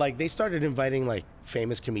why, but like they started inviting like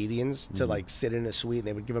famous comedians to like sit in a suite and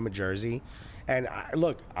they would give them a jersey. And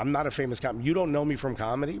look, I'm not a famous comic. You don't know me from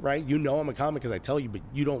comedy, right? You know I'm a comic because I tell you, but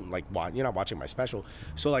you don't like you're not watching my special.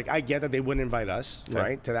 So like I get that they wouldn't invite us,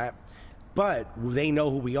 right, to that. But they know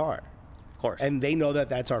who we are. Course. And they know that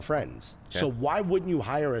that's our friends. Okay. So why wouldn't you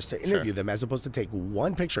hire us to interview them as opposed to take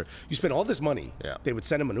one picture? You spend all this money. Yeah. They would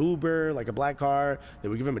send him an Uber, like a black car. They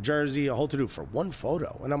would give him a jersey, a whole to-do for one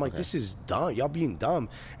photo. And I'm like, this is dumb. Y'all being dumb.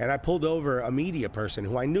 And I pulled over a media person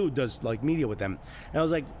who I knew does like media with them. And I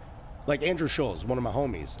was like Andrew Scholes, one of my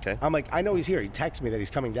homies. Okay. I'm like, I know he's here. He texts me that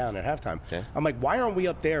he's coming down at halftime. Okay. I'm like, why aren't we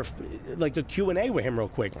up there, like a Q&A with him real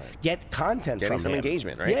quick? Right. Get content Getting from some him.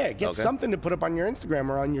 engagement, right? Yeah, get something to put up on your Instagram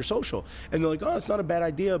or on your social. And they're like, oh, it's not a bad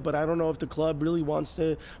idea, but I don't know if the club really wants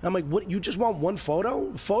to. I'm like, what? You just want one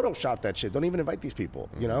photo? Photoshop that shit. Don't even invite these people,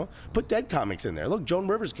 you know? Put dead comics in there. Look, Joan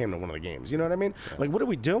Rivers came to one of the games. You know what I mean? Yeah. Like, what are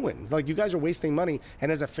we doing? Like, you guys are wasting money.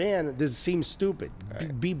 And as a fan, this seems stupid.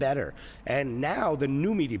 Right. Be better. And now the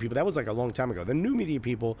new media people, that was like a long time ago. The new media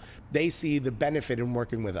people, they see the benefit in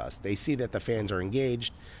working with us. They see that the fans are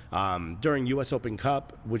engaged. During U.S. Open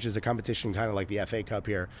Cup, which is a competition kind of like the FA Cup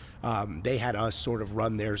here, they had us sort of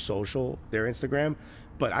run their social, their Instagram.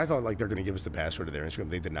 But I thought like they're going to give us the password to their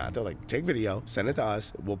Instagram. They did not. They're like, take video, send it to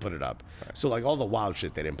us, we'll put it up. Right. So like all the wild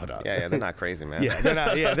shit they didn't put up. Yeah, they're not crazy, man. Yeah, they're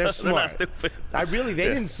not. Yeah, they're smart. They're not stupid. They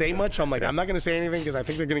didn't say much. I'm like, I'm not going to say anything because I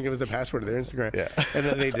think they're going to give us the password to their Instagram. Yeah. And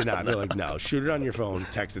then they did not. They're like, no, shoot it on your phone,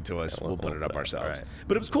 text it to us, we'll put it up ourselves. Right.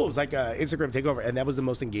 But it was cool. It was like Instagram takeover, and that was the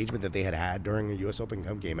most engagement that they had during a U.S. Open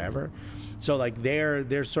Cup game ever. So like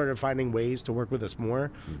they're sort of finding ways to work with us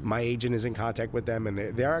more. Mm-hmm. My agent is in contact with them,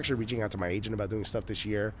 and they're actually reaching out to my agent about doing stuff this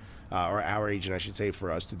year. Or our agent, I should say,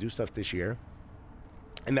 for us to do stuff this year.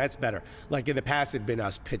 And that's better. Like in the past, it'd been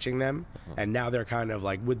us pitching them, and now they're kind of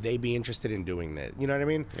like, would they be interested in doing that? You know what I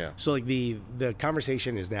mean? Yeah. So like the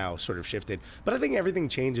conversation is now sort of shifted. But I think everything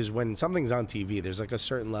changes when something's on TV. There's like a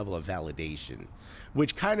certain level of validation,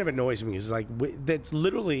 which kind of annoys me. It's like, that's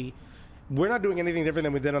literally, we're not doing anything different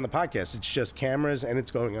than we did on the podcast. It's just cameras and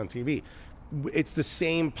it's going on TV. It's the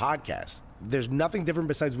same podcast. There's nothing different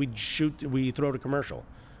besides we throw a commercial,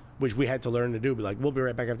 which we had to learn to do. Be like, we'll be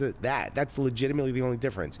right back after that. That's legitimately the only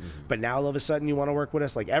difference. Mm-hmm. But now all of a sudden you want to work with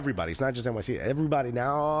us, like everybody. It's not just NYC. Everybody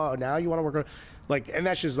now you want to work with, like, and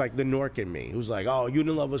that's just like the Nork in me, who's like, oh, you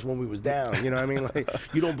didn't love us when we was down. You know what I mean? Like,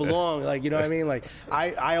 you don't belong. Like, you know what I mean? Like,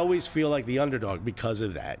 I always feel like the underdog because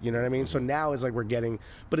of that. You know what I mean? So now it's like we're getting,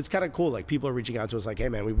 but it's kind of cool. Like people are reaching out to us like, hey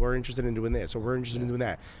man, we're interested in doing this, or we're interested in doing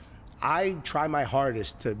that. I try my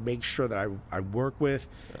hardest to make sure that I work with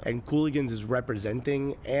and Cooligans is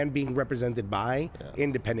representing and being represented by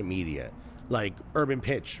independent media. Like Urban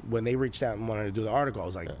Pitch, when they reached out and wanted to do the article, I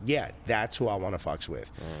was like, yeah, that's who I want to fucks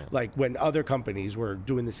with. Like when other companies were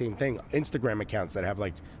doing the same thing, Instagram accounts that have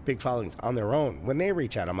like big followings on their own, when they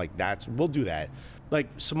reach out, I'm like, we'll do that. Like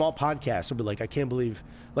small podcasts will be like, I can't believe,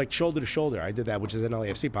 like Shoulder to Shoulder, I did that, which is an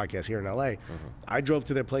LAFC podcast here in LA. I drove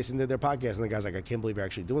to their place and did their podcast, and the guy's like, I can't believe you're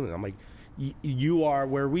actually doing it. I'm like, you are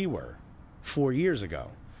where we were 4 years ago.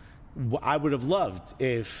 I would have loved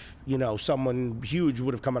if, someone huge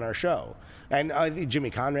would have come on our show. And I think Jimmy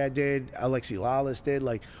Conrad did, Alexi Lawless did.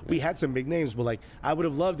 Like, we had some big names, but, like, I would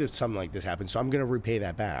have loved if something like this happened. So I'm going to repay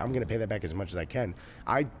that back. I'm going to pay that back as much as I can.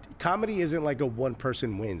 Comedy isn't like a one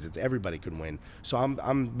person wins. It's everybody can win. So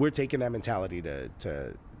we're taking that mentality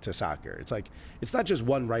to soccer. It's like, it's not just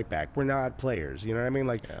one right back. We're not players. You know what I mean?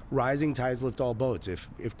 Like, rising tides lift all boats. If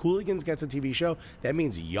Cooligans gets a TV show, that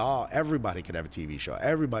means everybody could have a TV show.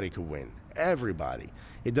 Everybody could win. Everybody.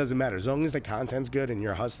 It doesn't matter. As long as the content's good and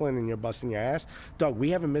you're hustling and you're busting your ass. Dog,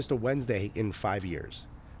 we haven't missed a Wednesday in 5 years.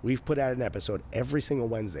 We've put out an episode every single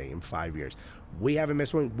Wednesday in 5 years. We haven't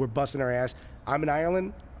missed one. We're busting our ass. I'm in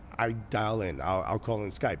Ireland. I dial in. I'll call in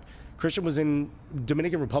Skype. Christian was in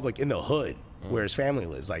Dominican Republic in the hood, where his family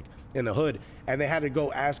lives, like in the hood, and they had to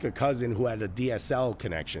go ask a cousin who had a DSL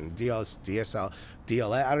connection, DSL,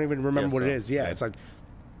 I don't even remember what it is. Yeah, it's like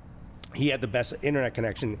he had the best internet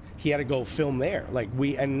connection. He had to go film there,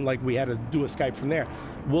 we had to do a Skype from there.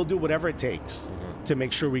 We'll do whatever it takes to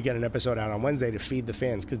make sure we get an episode out on Wednesday to feed the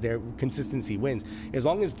fans, because their consistency wins. As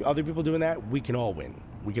long as other people doing that, we can all win.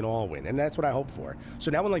 We can all win, and that's what I hope for.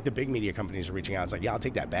 So now when like the big media companies are reaching out, it's like, yeah, I'll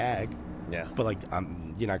take that bag. Yeah. But like,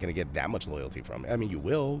 you're not gonna get that much loyalty from it. I mean, you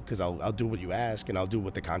will, because I'll do what you ask and I'll do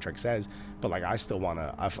what the contract says. But like, I still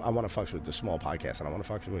wanna fuck with the small podcast, and I wanna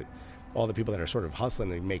fuck with all the people that are sort of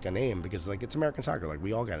hustling to make a name, because like it's American soccer. Like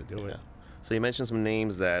we all got to do it. So you mentioned some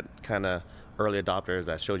names that kind of early adopters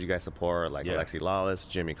that showed you guys support, like Alexi Lawless,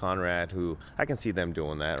 Jimmy Conrad, who I can see them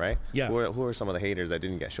doing that, right? Yeah. Who are some of the haters that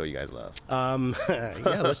didn't show you guys love?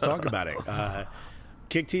 Yeah, let's talk about it.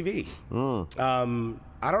 Kick TV.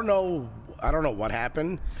 I don't know what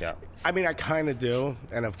happened. Yeah. I mean, I kind of do,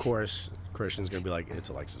 and of course, Christian's gonna be like, it's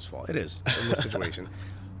Alexa's fault. It is in this situation.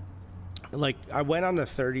 Like, I went on a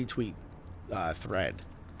 30-tweet thread.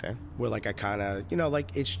 Okay. Where like I kind of,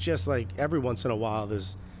 like it's just like every once in a while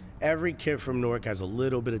every kid from Newark has a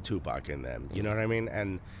little bit of Tupac in them. You know what I mean?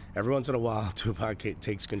 And every once in a while Tupac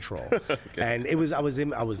takes control. Okay. And I was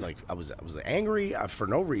angry for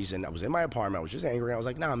no reason. I was in my apartment. I was just angry. I was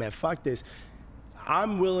like, nah, man, fuck this.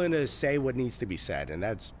 I'm willing to say what needs to be said, and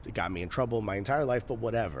that's got me in trouble my entire life, but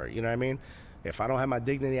whatever. You know what I mean? If I don't have my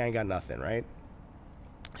dignity, I ain't got nothing, right?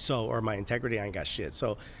 So, or my integrity, I ain't got shit.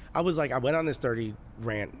 So I was like, I went on this 30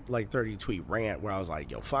 tweet rant where I was like,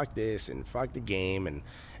 yo, fuck this and fuck the game, and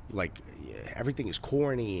like everything is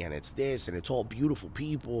corny and it's this and it's all beautiful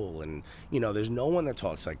people, and there's no one that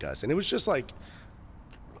talks like us. And it was just like,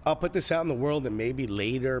 I'll put this out in the world and maybe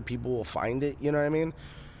later people will find it, you know what I mean?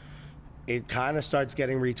 It kind of starts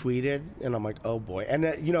getting retweeted, and I'm like, oh boy. And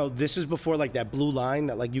this is before like that blue line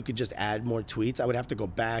that like you could just add more tweets. I would have to go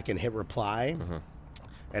back and hit reply.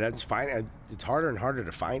 And it's fine. It's harder and harder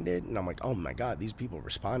to find it. And I'm like, oh my God, these people are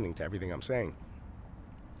responding to everything I'm saying.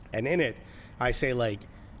 And in it, I say like,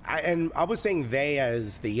 I was saying they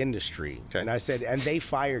as the industry. Okay. And I said, and they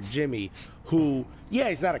fired Jimmy, who, yeah,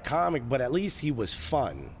 he's not a comic, but at least he was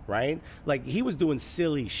fun, right? Like he was doing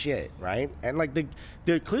silly shit, right? And like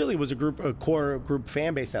there clearly was a core group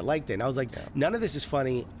fan base that liked it. And I was like, none of this is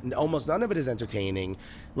funny. Almost none of it is entertaining.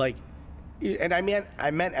 Like, and I meant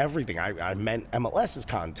everything. I meant MLS's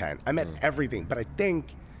content. I meant everything. But I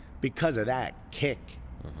think because of that, Kick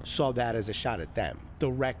saw that as a shot at them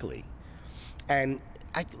directly. And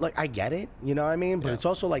I get it, you know what I mean? But it's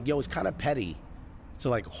also like, yo, it's kind of petty to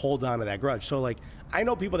like hold on to that grudge. So like, I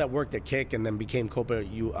know people that worked at Kick and then became Copa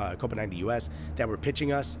 90 US that were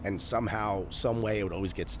pitching us, and somehow, some way, it would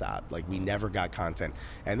always get stopped. Like we never got content,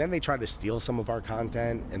 and then they tried to steal some of our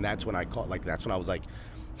content, and that's when I was like,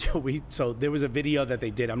 so there was a video that they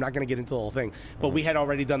did. I'm not going to get into the whole thing, but we had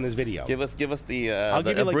already done this video. Give us the I'll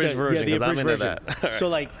give you like abridged version, because I'm into that. Right. So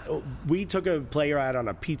like, we took a player out on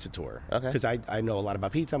a pizza tour, because I know a lot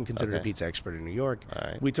of pizza. I'm considered a pizza expert in New York.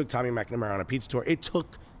 Right. We took Tommy McNamara on a pizza tour. It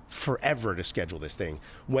took forever to schedule this thing.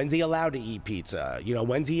 When's he allowed to eat pizza?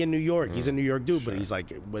 When's he in New York? He's a New York dude, but he's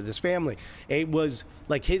like with his family. It was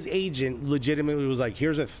like his agent legitimately was like,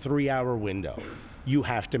 here's a 3-hour window. You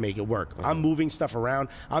have to make it work. I'm moving stuff around.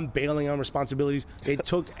 I'm bailing on responsibilities. It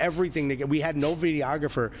took everything to get. We had no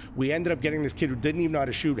videographer. We ended up getting this kid who didn't even know how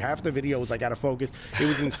to shoot. Half the video was like out of focus. It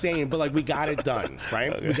was insane, but like we got it done,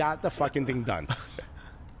 right? Okay. We got the fucking thing done.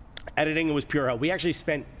 Editing, it was pure hell. We actually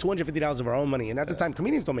spent $250 of our own money, and at the time,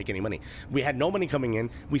 comedians don't make any money. We had no money coming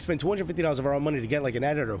in. We spent $250 of our own money to get like an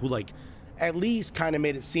editor who like at least kind of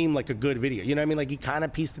made it seem like a good video. You know what I mean? Like he kind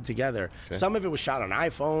of pieced it together. Okay. Some of it was shot on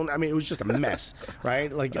iPhone. I mean, it was just a mess,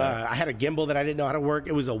 right? Like I had a gimbal that I didn't know how to work.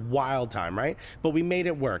 It was a wild time, right? But we made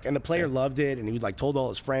it work, and the player loved it, and he like told all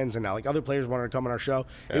his friends, and now like other players wanted to come on our show.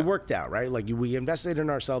 It worked out, right? Like we invested in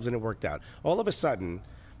ourselves, and it worked out. All of a sudden,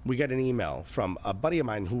 we get an email from a buddy of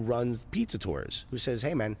mine who runs pizza tours, who says,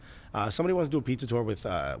 hey man, somebody wants to do a pizza tour with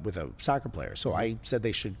a soccer player. So I said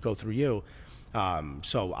they should go through you.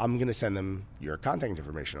 So I'm going to send them your contact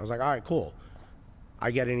information. I was like, all right, cool. I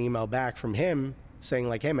get an email back from him saying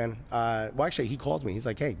like, hey man, well actually he calls me. He's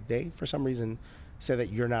like, hey, they for some reason said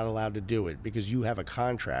that you're not allowed to do it because you have a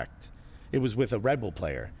contract. It was with a Red Bull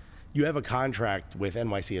player. You have a contract with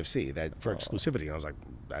NYCFC that for exclusivity. And I was like,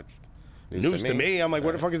 that's news to me. I'm like,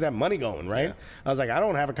 where the fuck is that money going, right? I was like, I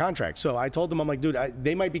don't have a contract. So I told them, I'm like, dude,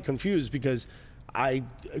 they might be confused because I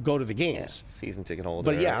go to the games. Yeah, season ticket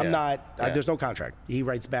holder. But yeah, I'm not, there's no contract. He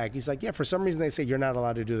writes back. He's like, yeah, for some reason they say you're not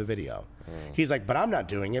allowed to do the video. He's like, but I'm not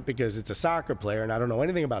doing it because it's a soccer player and I don't know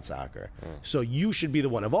anything about soccer. So you should be the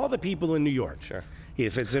one. Of all the people in New York, sure.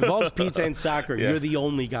 If it involves pizza and soccer, you're the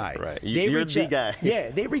only guy. Right. You're the guy. Yeah,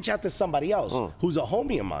 they reach out to somebody else who's a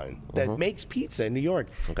homie of mine that makes pizza in New York.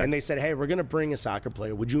 Okay. And they said, hey, we're going to bring a soccer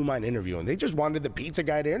player. Would you mind interviewing? They just wanted the pizza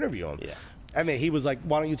guy to interview him. Yeah. And then he was like,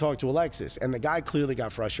 why don't you talk to Alexis? And the guy clearly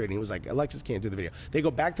got frustrated. He was like, Alexis can't do the video. They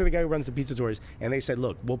go back to the guy who runs the pizza tours, and they said,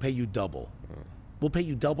 look, we'll pay you double. We'll pay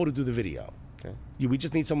you double to do the video. Okay. We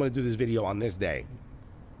just need someone to do this video on this day.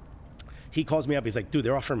 He calls me up. He's like, dude,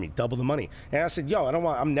 they're offering me double the money. And I said, yo,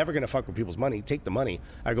 I'm never going to fuck with people's money. Take the money.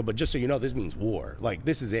 I go, but just so you know, this means war. Like,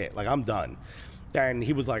 this is it. Like, I'm done. And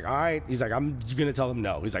he was like, all right. He's like, I'm going to tell them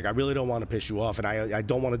no. He's like, I really don't want to piss you off, and I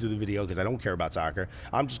don't want to do the video because I don't care about soccer.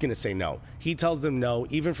 I'm just going to say no. He tells them no,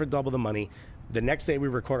 even for double the money. The next day we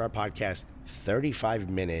record our podcast,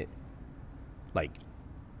 35-minute, like,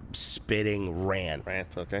 spitting rant.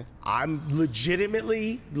 Okay. I'm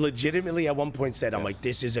legitimately at one point said, I'm like,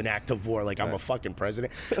 this is an act of war. Like, I'm a fucking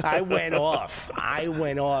president. I went off.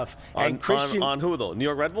 And Christian... On who, though? New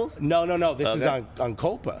York Red Bulls? No. This is on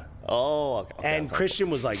Copa. Oh, okay. And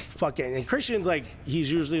Christian was like, fucking, and Christian's like,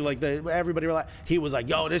 he's usually like everybody, he was like,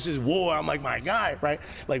 yo, this is war. I'm like, my guy, right?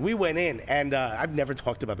 Like, we went in, and I've never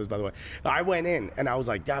talked about this, by the way. I went in, and I was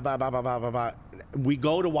like, bah, bah, bah, bah, bah, bah, bah. We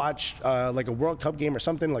go to watch like a World Cup game or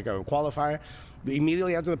something, like a qualifier.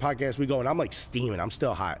 Immediately after the podcast, we go, and I'm like steaming. I'm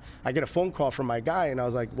still hot. I get a phone call from my guy, and I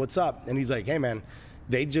was like, what's up? And he's like, hey, man,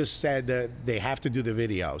 they just said that they have to do the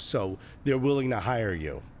video, so they're willing to hire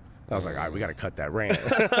you. I was like, all right, we got to cut that rant.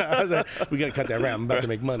 I was like, we got to cut that rant. I'm about to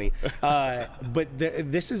make money. But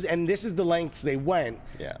this is the lengths they went.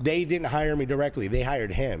 Yeah. They didn't hire me directly. They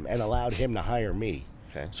hired him and allowed him to hire me.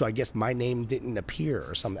 Okay. So I guess my name didn't appear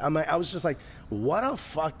or something. I was just like, what a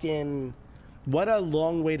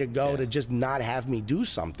long way to go to just not have me do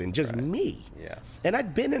something, just me. Yeah. And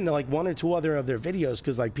I'd been in like one or two other of their videos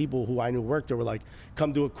because like people who I knew worked there were like,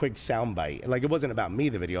 come do a quick soundbite. Like, it wasn't about me,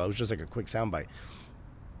 the video. It was just like a quick soundbite.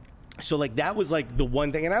 So like that was like the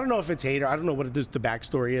one thing, and I don't know if it's hate or I don't know what the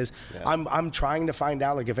backstory is. Yeah. I'm trying to find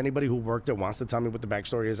out, like, if anybody who worked there wants to tell me what the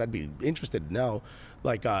backstory is, I'd be interested to know.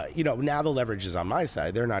 Like, now the leverage is on my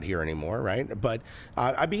side. They're not here anymore, right? But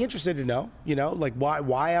I'd be interested to know, like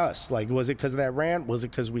why us? Like, was it because of that rant? Was it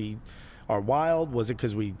because we are wild? Was it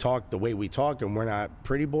because we talk the way we talk and we're not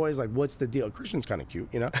pretty boys? Like, what's the deal? Christian's kind of cute,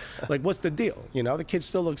 Like, what's the deal? The kid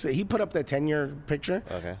still looks. He put up that 10-year picture.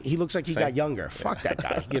 Okay. He looks like he got younger. Fuck that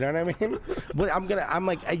guy. You know what I mean? But I'm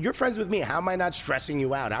like, you're friends with me. How am I not stressing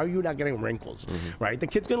you out? How are you not getting wrinkles? Mm-hmm. Right? The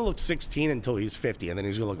kid's gonna look 16 until he's 50, and then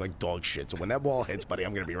he's gonna look like dog shit. So when that ball hits, buddy,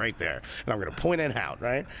 I'm gonna be right there, and I'm gonna point it out.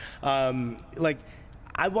 Right? Like,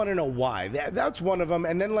 I want to know why. That's one of them.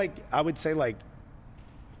 And then, like, I would say, like,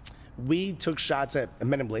 we took shots at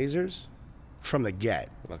Men in Blazers from the get.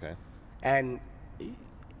 Okay. And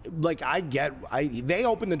like, they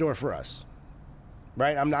opened the door for us.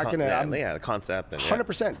 Right? I'm not going to... the concept.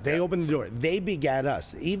 100%. They opened the door. They begat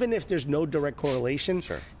us. Even if there's no direct correlation,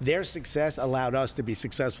 their success allowed us to be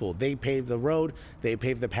successful. They paved the road. They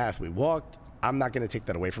paved the path we walked. I'm not going to take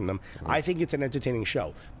that away from them. Mm-hmm. I think it's an entertaining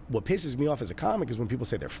show. What pisses me off as a comic is when people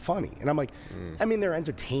say they're funny. And I'm like, I mean, they're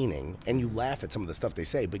entertaining, and you laugh at some of the stuff they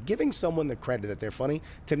say. But giving someone the credit that they're funny,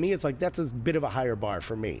 to me, it's like, that's a bit of a higher bar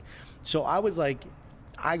for me. So I was like,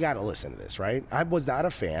 I got to listen to this, right? I was not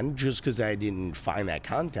a fan just because I didn't find that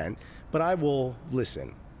content, but I will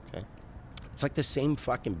listen. Okay. It's like the same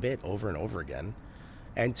fucking bit over and over again.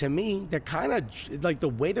 And to me, they're kind of, like, the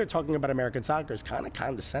way they're talking about American soccer is kind of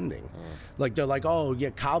condescending. Like, they're like, oh, yeah,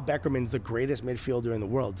 Kyle Beckerman's the greatest midfielder in the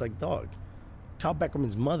world. It's like, dog, Kyle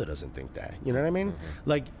Beckerman's mother doesn't think that. You know what I mean? Mm-hmm.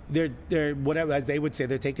 Like, they're whatever, as they would say,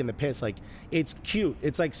 they're taking the piss. Like, it's cute.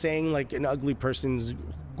 It's like saying, like, an ugly person's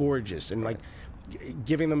gorgeous and, like,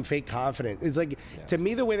 giving them fake confidence. It's like, to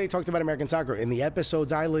me, the way they talked about American soccer in the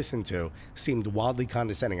episodes I listened to seemed wildly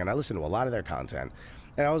condescending. And I listened to a lot of their content.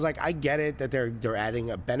 And I was like, I get it that they're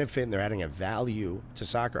adding a benefit and they're adding a value to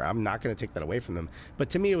soccer. I'm not going to take that away from them. But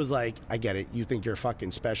to me, it was like, I get it. You think you're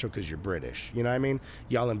fucking special because you're British. You know what I mean?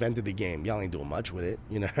 Y'all invented the game. Y'all ain't doing much with it.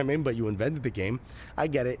 You know what I mean? But you invented the game. I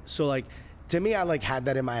get it. So, like, to me, I, like, had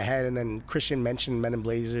that in my head. And then Christian mentioned Men in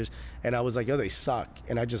Blazers. And I was like, yo, they suck.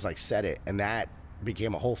 And I just, like, said it. And that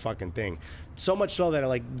became a whole fucking thing. So much so that,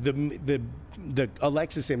 like, the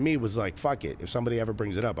Alexis in me was like, fuck it. If somebody ever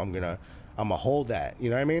brings it up, I'm gonna hold that. You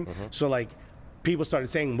know what I mean? Mm-hmm. So, like, people started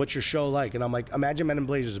saying, what's your show like? And I'm like, imagine Men in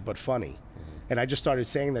Blazers, but funny. Mm-hmm. And I just started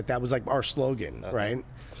saying that was like our slogan, right?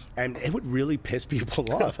 And it would really piss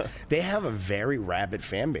people off. They have a very rabid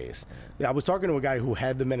fan base. I was talking to a guy who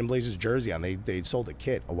had the Men in Blazers jersey on. They sold a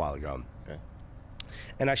kit a while ago. Okay.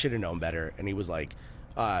 And I should have known better. And he was like,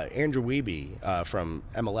 Andrew Wiebe from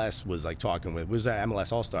MLS was like was at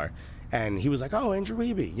MLS All-Star. And he was like, oh, Andrew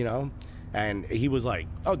Wiebe, you know? And he was like,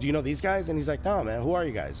 oh, do you know these guys? And he's like, no, man, who are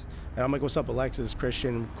you guys? And I'm like, what's up, Alexis,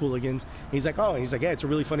 Christian, Cooligans? And he's like, oh, and he's like, yeah, it's a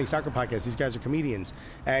really funny soccer podcast. These guys are comedians.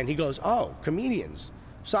 And he goes, oh, comedians,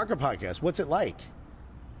 soccer podcast, what's it like?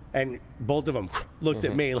 And both of them looked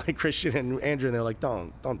at me, like Christian and Andrew, and they're like,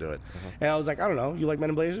 don't do it. And I was like, I don't know, you like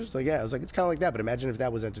Men in Blazers? Like, yeah. I was like, it's kind of like that, but imagine if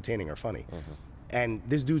that was entertaining or funny. And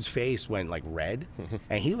this dude's face went like red,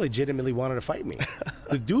 and he legitimately wanted to fight me.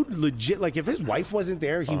 The dude legit, like if his wife wasn't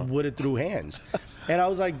there, he would have threw hands. And I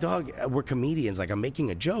was like, dog, we're comedians. Like I'm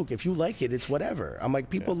making a joke. If you like it, it's whatever. I'm like,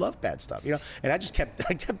 people love bad stuff, you know? And I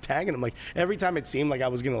kept tagging him. Like every time it seemed like I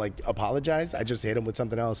was gonna like apologize, I just hit him with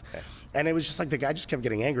something else. And it was just like the guy just kept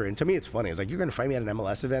getting angry. And to me, it's funny. It's like, you're gonna fight me at an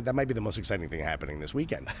MLS event? That might be the most exciting thing happening this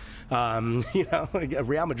weekend. You know,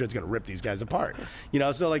 Real Madrid's gonna rip these guys apart. You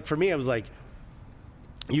know, so like for me, I was like,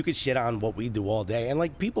 you could shit on what we do all day, and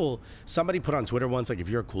like somebody put on Twitter once, like if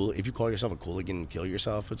you call yourself a Cooligan, kill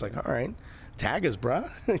yourself. It's like, all right, tag us, bruh.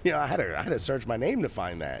 You know, I had to search my name to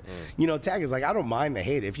find that. You know, tag us. Like I don't mind the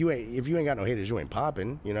hate. If you ain't got no haters, you ain't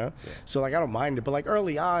popping. You know, so like I don't mind it. But like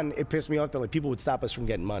early on, it pissed me off that like people would stop us from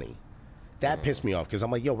getting money. That pissed me off because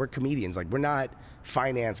I'm like, yo, we're comedians. Like we're not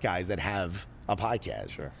finance guys that have a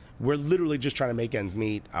podcast. Sure. We're literally just trying to make ends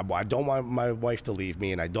meet. I don't want my wife to leave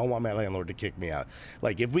me, and I don't want my landlord to kick me out.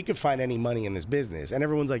 Like, if we could find any money in this business, and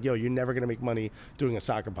everyone's like, yo, you're never going to make money doing a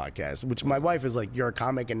soccer podcast, which my wife is like, you're a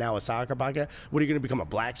comic and now a soccer podcast? What are you going to become, a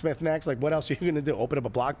blacksmith next? Like, what else are you going to do? Open up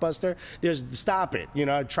a Blockbuster? Stop it. You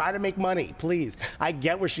know, try to make money, please. I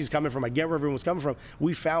get where she's coming from. I get where everyone's coming from.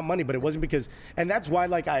 We found money, but it wasn't because, and that's why,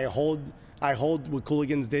 like, I hold what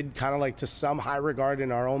Cooligans did kind of like to some high regard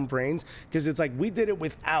in our own brains, because it's like we did it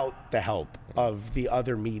without the help of the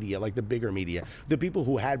other media, like the bigger media. The people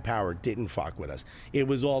who had power didn't fuck with us. It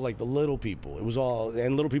was all like the little people. It was all,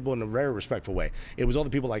 and little people in a very respectful way. It was all the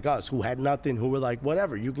people like us who had nothing, who were like,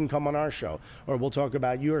 whatever, you can come on our show, or we'll talk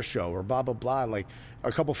about your show, or blah, blah, blah. And like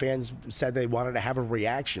a couple fans said they wanted to have a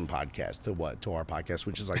reaction podcast to our podcast,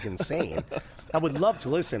 which is like insane. I would love to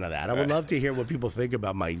listen to that. I would love to hear what people think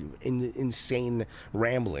about my insane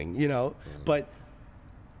rambling, you know? But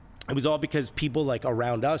it was all because people like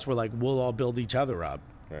around us were like, we'll all build each other up.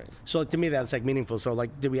 Right. So like, to me, that's like meaningful. So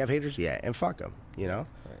like, did we have haters? Yeah, and fuck them, you know?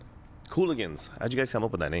 Right. Cooligans. How'd you guys come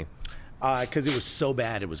up with that name? Because it was so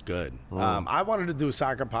bad, it was good. I wanted to do a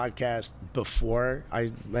soccer podcast before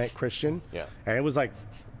I met Christian. Yeah. And it was like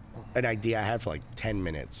an idea I had for like 10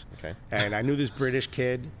 minutes. Okay. And I knew this British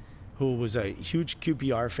kid who was a huge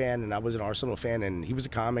QPR fan, and I was an Arsenal fan, and he was a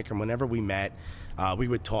comic, and whenever we met, we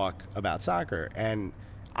would talk about soccer. And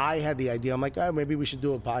I had the idea, I'm like, oh, maybe we should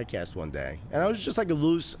do a podcast one day. And I was just like a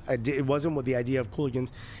loose, it wasn't with the idea of Cooligans.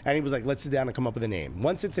 And he was like, let's sit down and come up with a name.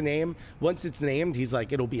 Once it's named, he's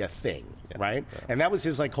like, it'll be a thing, right? Yeah. And that was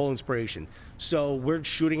his like whole inspiration. So we're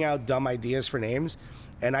shooting out dumb ideas for names,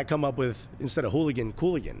 and I come up with, instead of Hooligan,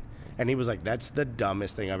 Cooligan. And he was like, that's the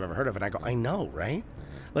dumbest thing I've ever heard of. And I go, I know, right?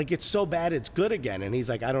 Like, it's so bad it's good again. And he's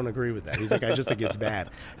like, I don't agree with that. He's like, I just think it's bad.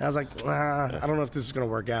 And I was like, I don't know if this is going to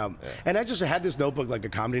work out. Yeah. And I just had this notebook, like a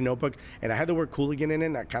comedy notebook, and I had the word Cooligan in it,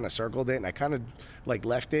 and I kind of circled it, and I kind of like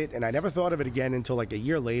left it. And I never thought of it again until like a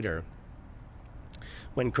year later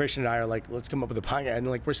when Christian and I are like, let's come up with a podcast. And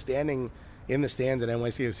like, we're standing in the stands at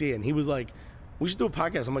NYCFC, and he was like, we should do a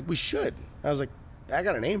podcast. I'm like, we should. I was like, I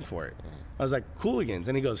got a name for it. I was like, Cooligans.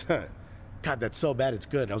 And he goes, God, that's so bad it's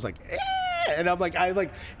good. And I was like, and I'm like,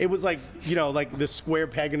 it was like, you know, like the square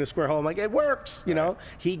peg in a square hole. I'm like, it works, you know.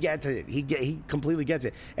 He gets it. He completely gets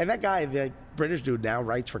it. And that guy, the British dude, now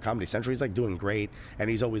writes for Comedy Central. He's like doing great, and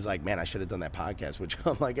he's always like, man, I should have done that podcast. Which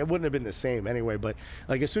I'm like, it wouldn't have been the same anyway. But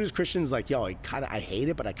like, as soon as Christian's like, yo, I hate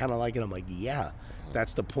it, but I kind of like it. I'm like, yeah,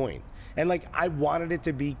 that's the point. And like, I wanted it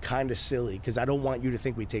to be kind of silly because I don't want you to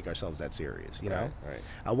think we take ourselves that serious, you know. Right.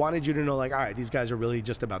 I wanted you to know, like, all right, these guys are really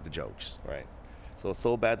just about the jokes. Right.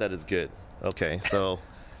 So bad that it's good. Okay, so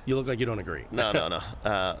you look like you don't agree. No.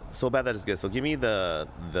 So bad that it's good. So give me the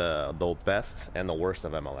best and the worst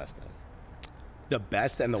of MLS then. The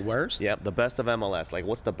best and the worst? Yep, the best of MLS. Like,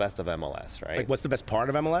 what's the best of MLS, right? Like, what's the best part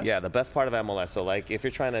of MLS? Yeah, the best part of MLS. So, like, if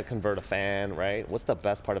you're trying to convert a fan, right, what's the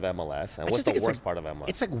best part of MLS? And what's the worst part of MLS?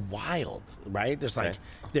 It's, like, wild, right? There's, like,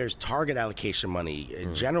 there's target allocation money,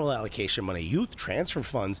 general allocation money, youth transfer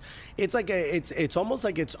funds. It's like it's almost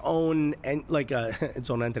like its own, its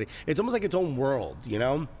own entity. It's almost like its own world, you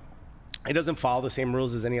know? It doesn't follow the same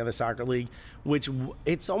rules as any other soccer league, which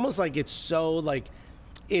it's almost like it's so like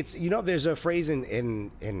it's, you know, there's a phrase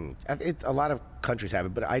in a lot of countries have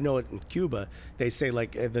it, but I know it in Cuba. They say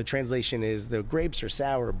like the translation is the grapes are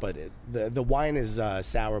sour, but the wine is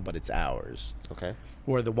sour, but it's ours. Okay.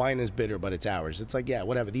 Or the wine is bitter, but it's ours. It's like, yeah,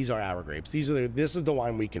 whatever. These are our grapes. This is the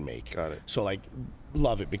wine we can make. Got it. So like,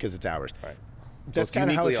 love it because it's ours. Right. That's so kind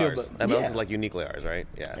of how I feel. MLS is like uniquely ours, right?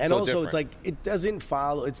 Yeah. And so also, different. it's like it doesn't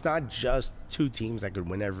follow. It's not just two teams that could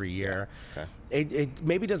win every year. Okay. It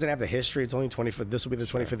maybe doesn't have the history. It's only 25th. This will be the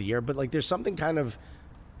 25th year. But like, there's something kind of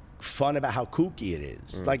fun about how kooky it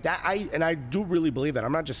is. Like that. I do really believe that.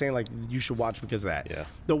 I'm not just saying like you should watch because of that. Yeah.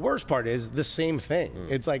 The worst part is the same thing.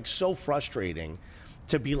 It's like so frustrating.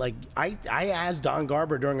 To be like, I asked Don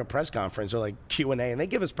Garber during a press conference or like Q&A, and they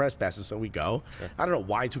give us press passes, so we go. Sure. I don't know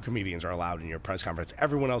why two comedians are allowed in your press conference.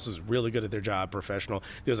 Everyone else is really good at their job, professional.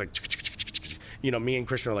 There's like, you know, me and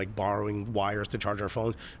Christian are like borrowing wires to charge our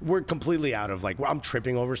phones. We're completely out of like, I'm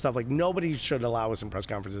tripping over stuff. Like nobody should allow us in press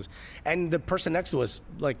conferences. And the person next to us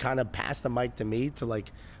like kind of passed the mic to me to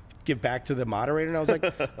like give back to the moderator, and I was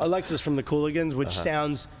like, Alexis from the Cooligans, which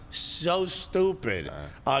sounds so stupid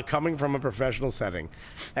coming from a professional setting.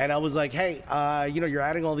 And I was like, hey, you know, you're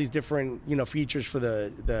adding all these different, you know, features for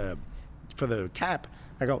the cap.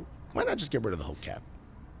 I go, why not just get rid of the whole cap?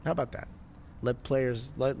 How about that? Let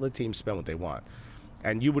teams spend what they want.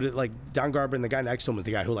 And you would like Don Garber, and the guy next to him was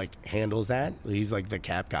the guy who like handles that. He's like the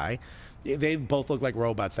cap guy. They both look like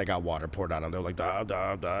robots that got water poured on them. They're like, da,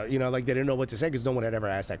 da, da. You know, like they didn't know what to say because no one had ever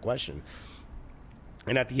asked that question.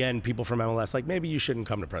 And at the end, people from MLS like, maybe you shouldn't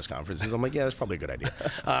come to press conferences. I'm like, yeah, that's probably a good idea.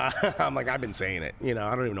 I'm like, I've been saying it. You know,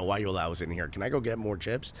 I don't even know why you allow us in here. Can I go get more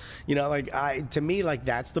chips? You know, like to me, like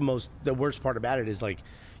that's the worst part about it is like,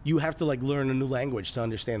 you have to like learn a new language to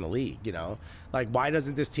understand the league, you know? Like, why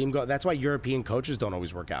doesn't this team go? That's why European coaches don't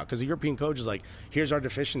always work out. Because the European coach is like, here's our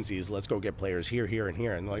deficiencies. Let's go get players here, here, and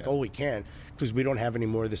here. And they're like, oh, we can't because we don't have any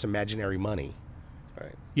more of this imaginary money.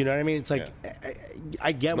 Right. You know what I mean? It's like,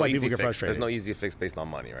 I get why people get frustrated. There's no easy fix based on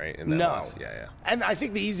money, right? No. Yeah. And I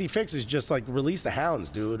think the easy fix is just like release the hounds,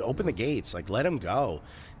 dude. Open the gates. Like, let them go.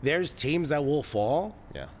 There's teams that will fall.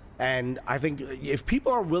 Yeah. And I think if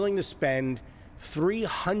people are willing to spend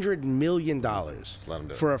 $300 million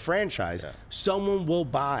for a franchise, someone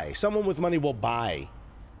with money will buy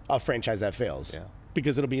a franchise that fails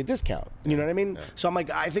because it'll be a discount. You know what I mean? So I'm like,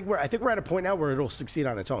 I think we're at a point now where it'll succeed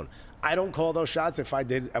on its own. I don't call those shots. If I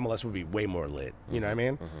did, MLS would be way more lit. You know what I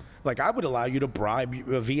mean? Like I would allow you to bribe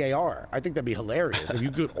a VAR. I think that'd be hilarious if you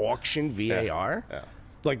could auction VAR. Yeah.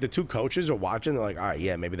 Like the two coaches are watching, they're like, all right,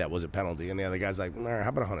 yeah, maybe that was a penalty, and the other guy's like, all right, how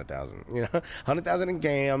about 100,000? You know, 100,000 in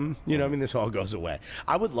game. You know, I mean, this all goes away.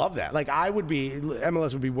 I would love that. Like,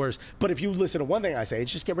 MLS would be worse. But if you listen to one thing I say,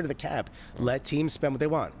 it's just get rid of the cap. Let teams spend what they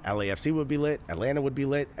want. LAFC would be lit. Atlanta would be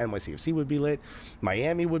lit. NYCFC would be lit.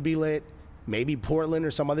 Miami would be lit. Maybe Portland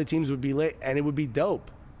or some other teams would be lit, and it would be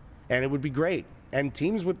dope, and it would be great. And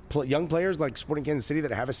teams with young players like Sporting Kansas City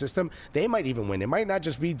that have a system, they might even win. It might not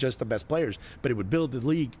just be just the best players, but it would build the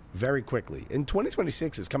league very quickly. And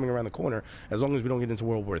 2026 is coming around the corner as long as we don't get into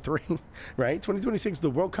World War III, right? 2026, the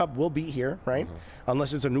World Cup will be here, right?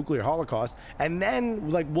 Unless it's a nuclear holocaust. And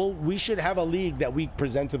then, like, we should have a league that we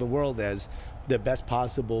present to the world as the best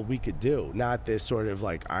possible we could do. Not this sort of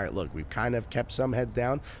like, all right, look, we've kind of kept some heads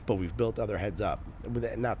down, but we've built other heads up.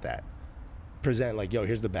 Not that. Present like, yo,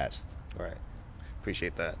 here's the best. All right.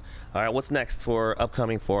 Appreciate that. All right, what's next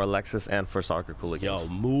upcoming for Alexis and for Soccer Cooligans? Yo,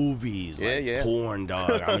 movies, porn,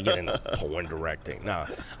 dog. I'm getting porn directing. No,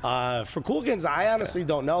 for Cooligans, I honestly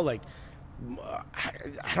don't know. Like,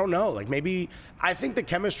 I don't know. Like, maybe I think the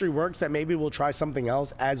chemistry works. That maybe we'll try something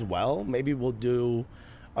else as well. Maybe we'll do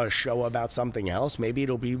a show about something else. Maybe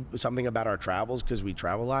it'll be something about our travels because we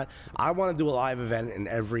travel a lot. I want to do a live event in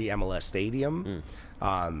every MLS stadium.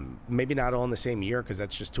 Maybe not all in the same year because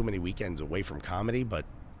that's just too many weekends away from comedy, but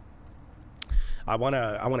I want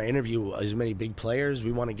to interview as many big players.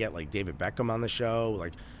 We want to get like David Beckham on the show.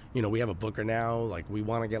 Like, you know, we have a booker now. Like, we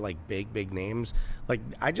want to get like big names. Like,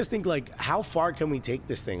 I just think like, how far can we take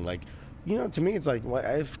this thing? Like, you know, to me, it's like,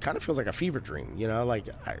 it kind of feels like a fever dream, you know, like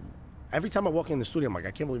every time I walk in the studio, I'm like,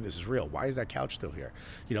 I can't believe this is real. Why is that couch still here?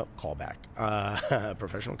 You know, call back.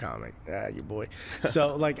 Professional comic. Yeah, your boy.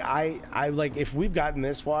 So, like, I like, if we've gotten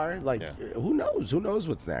this far, like, who knows? Who knows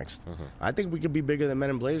what's next? I think we could be bigger than Men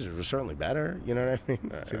in Blazers. We're certainly better. You know what I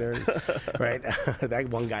mean? See, there it is. Right? That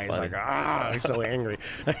one guy is like, he's so angry.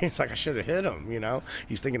 He's like, I should have hit him, you know?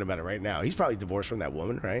 He's thinking about it right now. He's probably divorced from that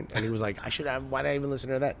woman, right? And he was like, why did I even listen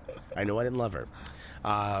to that? I know I didn't love her.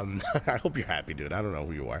 I hope you're happy, dude. I don't know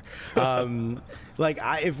who you are.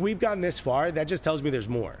 If we've gotten this far, that just tells me there's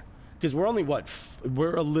more. Because we're only,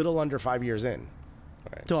 we're a little under 5 years in.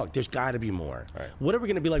 Right. Dog, there's got to be more. Right. What are we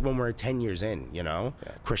going to be like when we're 10 years in, you know?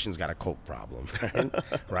 Yeah. Christian's got a coke problem, right?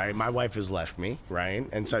 Right? My wife has left me, right?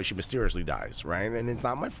 And so she mysteriously dies, right? And it's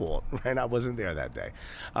not my fault, right? I wasn't there that day.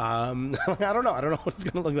 I don't know. I don't know what it's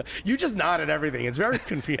going to look like. You just nod at everything. It's very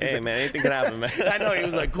confusing. Hey, man, anything can happen, man. I know. He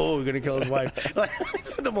was like, cool, we're going to kill his wife. Like, I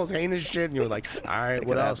said the most heinous shit, and you were like, all right,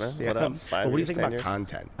 what else? Yeah. What else? But what do you think about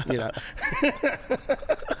content, you know?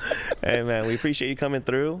 Hey, man, we appreciate you coming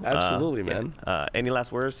through. Absolutely, man. Any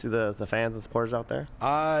last words to the fans and supporters out there?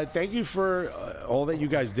 Thank you for all that you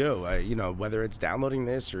guys do. You know, whether it's downloading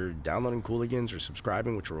this or downloading Cooligans or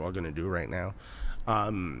subscribing, which we're all going to do right now.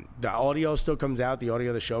 The audio still comes out. The audio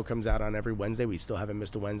of the show comes out on every Wednesday. We still haven't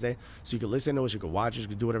missed a Wednesday. So you can listen to us, you can watch us, you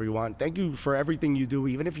can do whatever you want. Thank you for everything you do.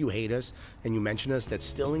 Even if you hate us and you mention us, that's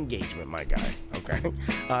still engagement, my guy.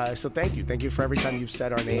 Okay? So thank you. Thank you for every time you've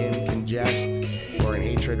said our name in jest or in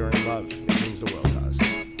hatred or in love. It means the world to us.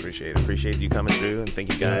 Appreciate you coming through, and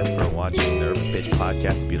thank you guys for watching the Urban Pitch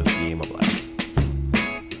Podcast, Beautiful Game of Life.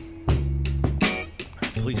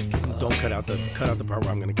 Please don't cut out the part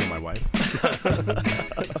where I'm going to kill my wife.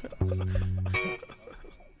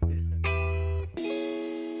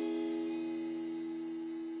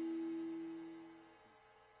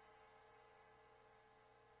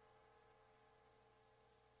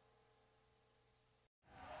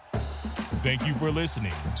 Thank you for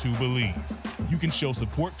listening to Believe. You can show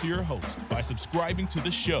support to your host by subscribing to the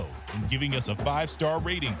show and giving us a 5-star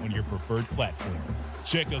rating on your preferred platform.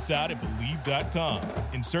 Check us out at Believe.com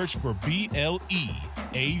and search for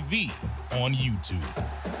BLEAV on YouTube.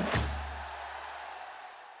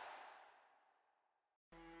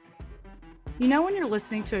 You know when you're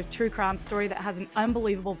listening to a true crime story that has an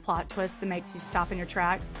unbelievable plot twist that makes you stop in your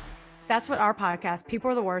tracks? That's what our podcast, People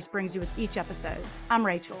Are the Worst, brings you with each episode. I'm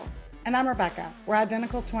Rachel. And I'm Rebecca. We're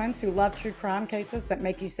identical twins who love true crime cases that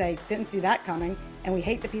make you say, didn't see that coming, and we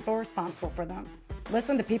hate the people responsible for them.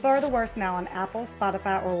 Listen to People Are the Worst now on Apple,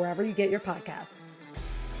 Spotify, or wherever you get your podcasts.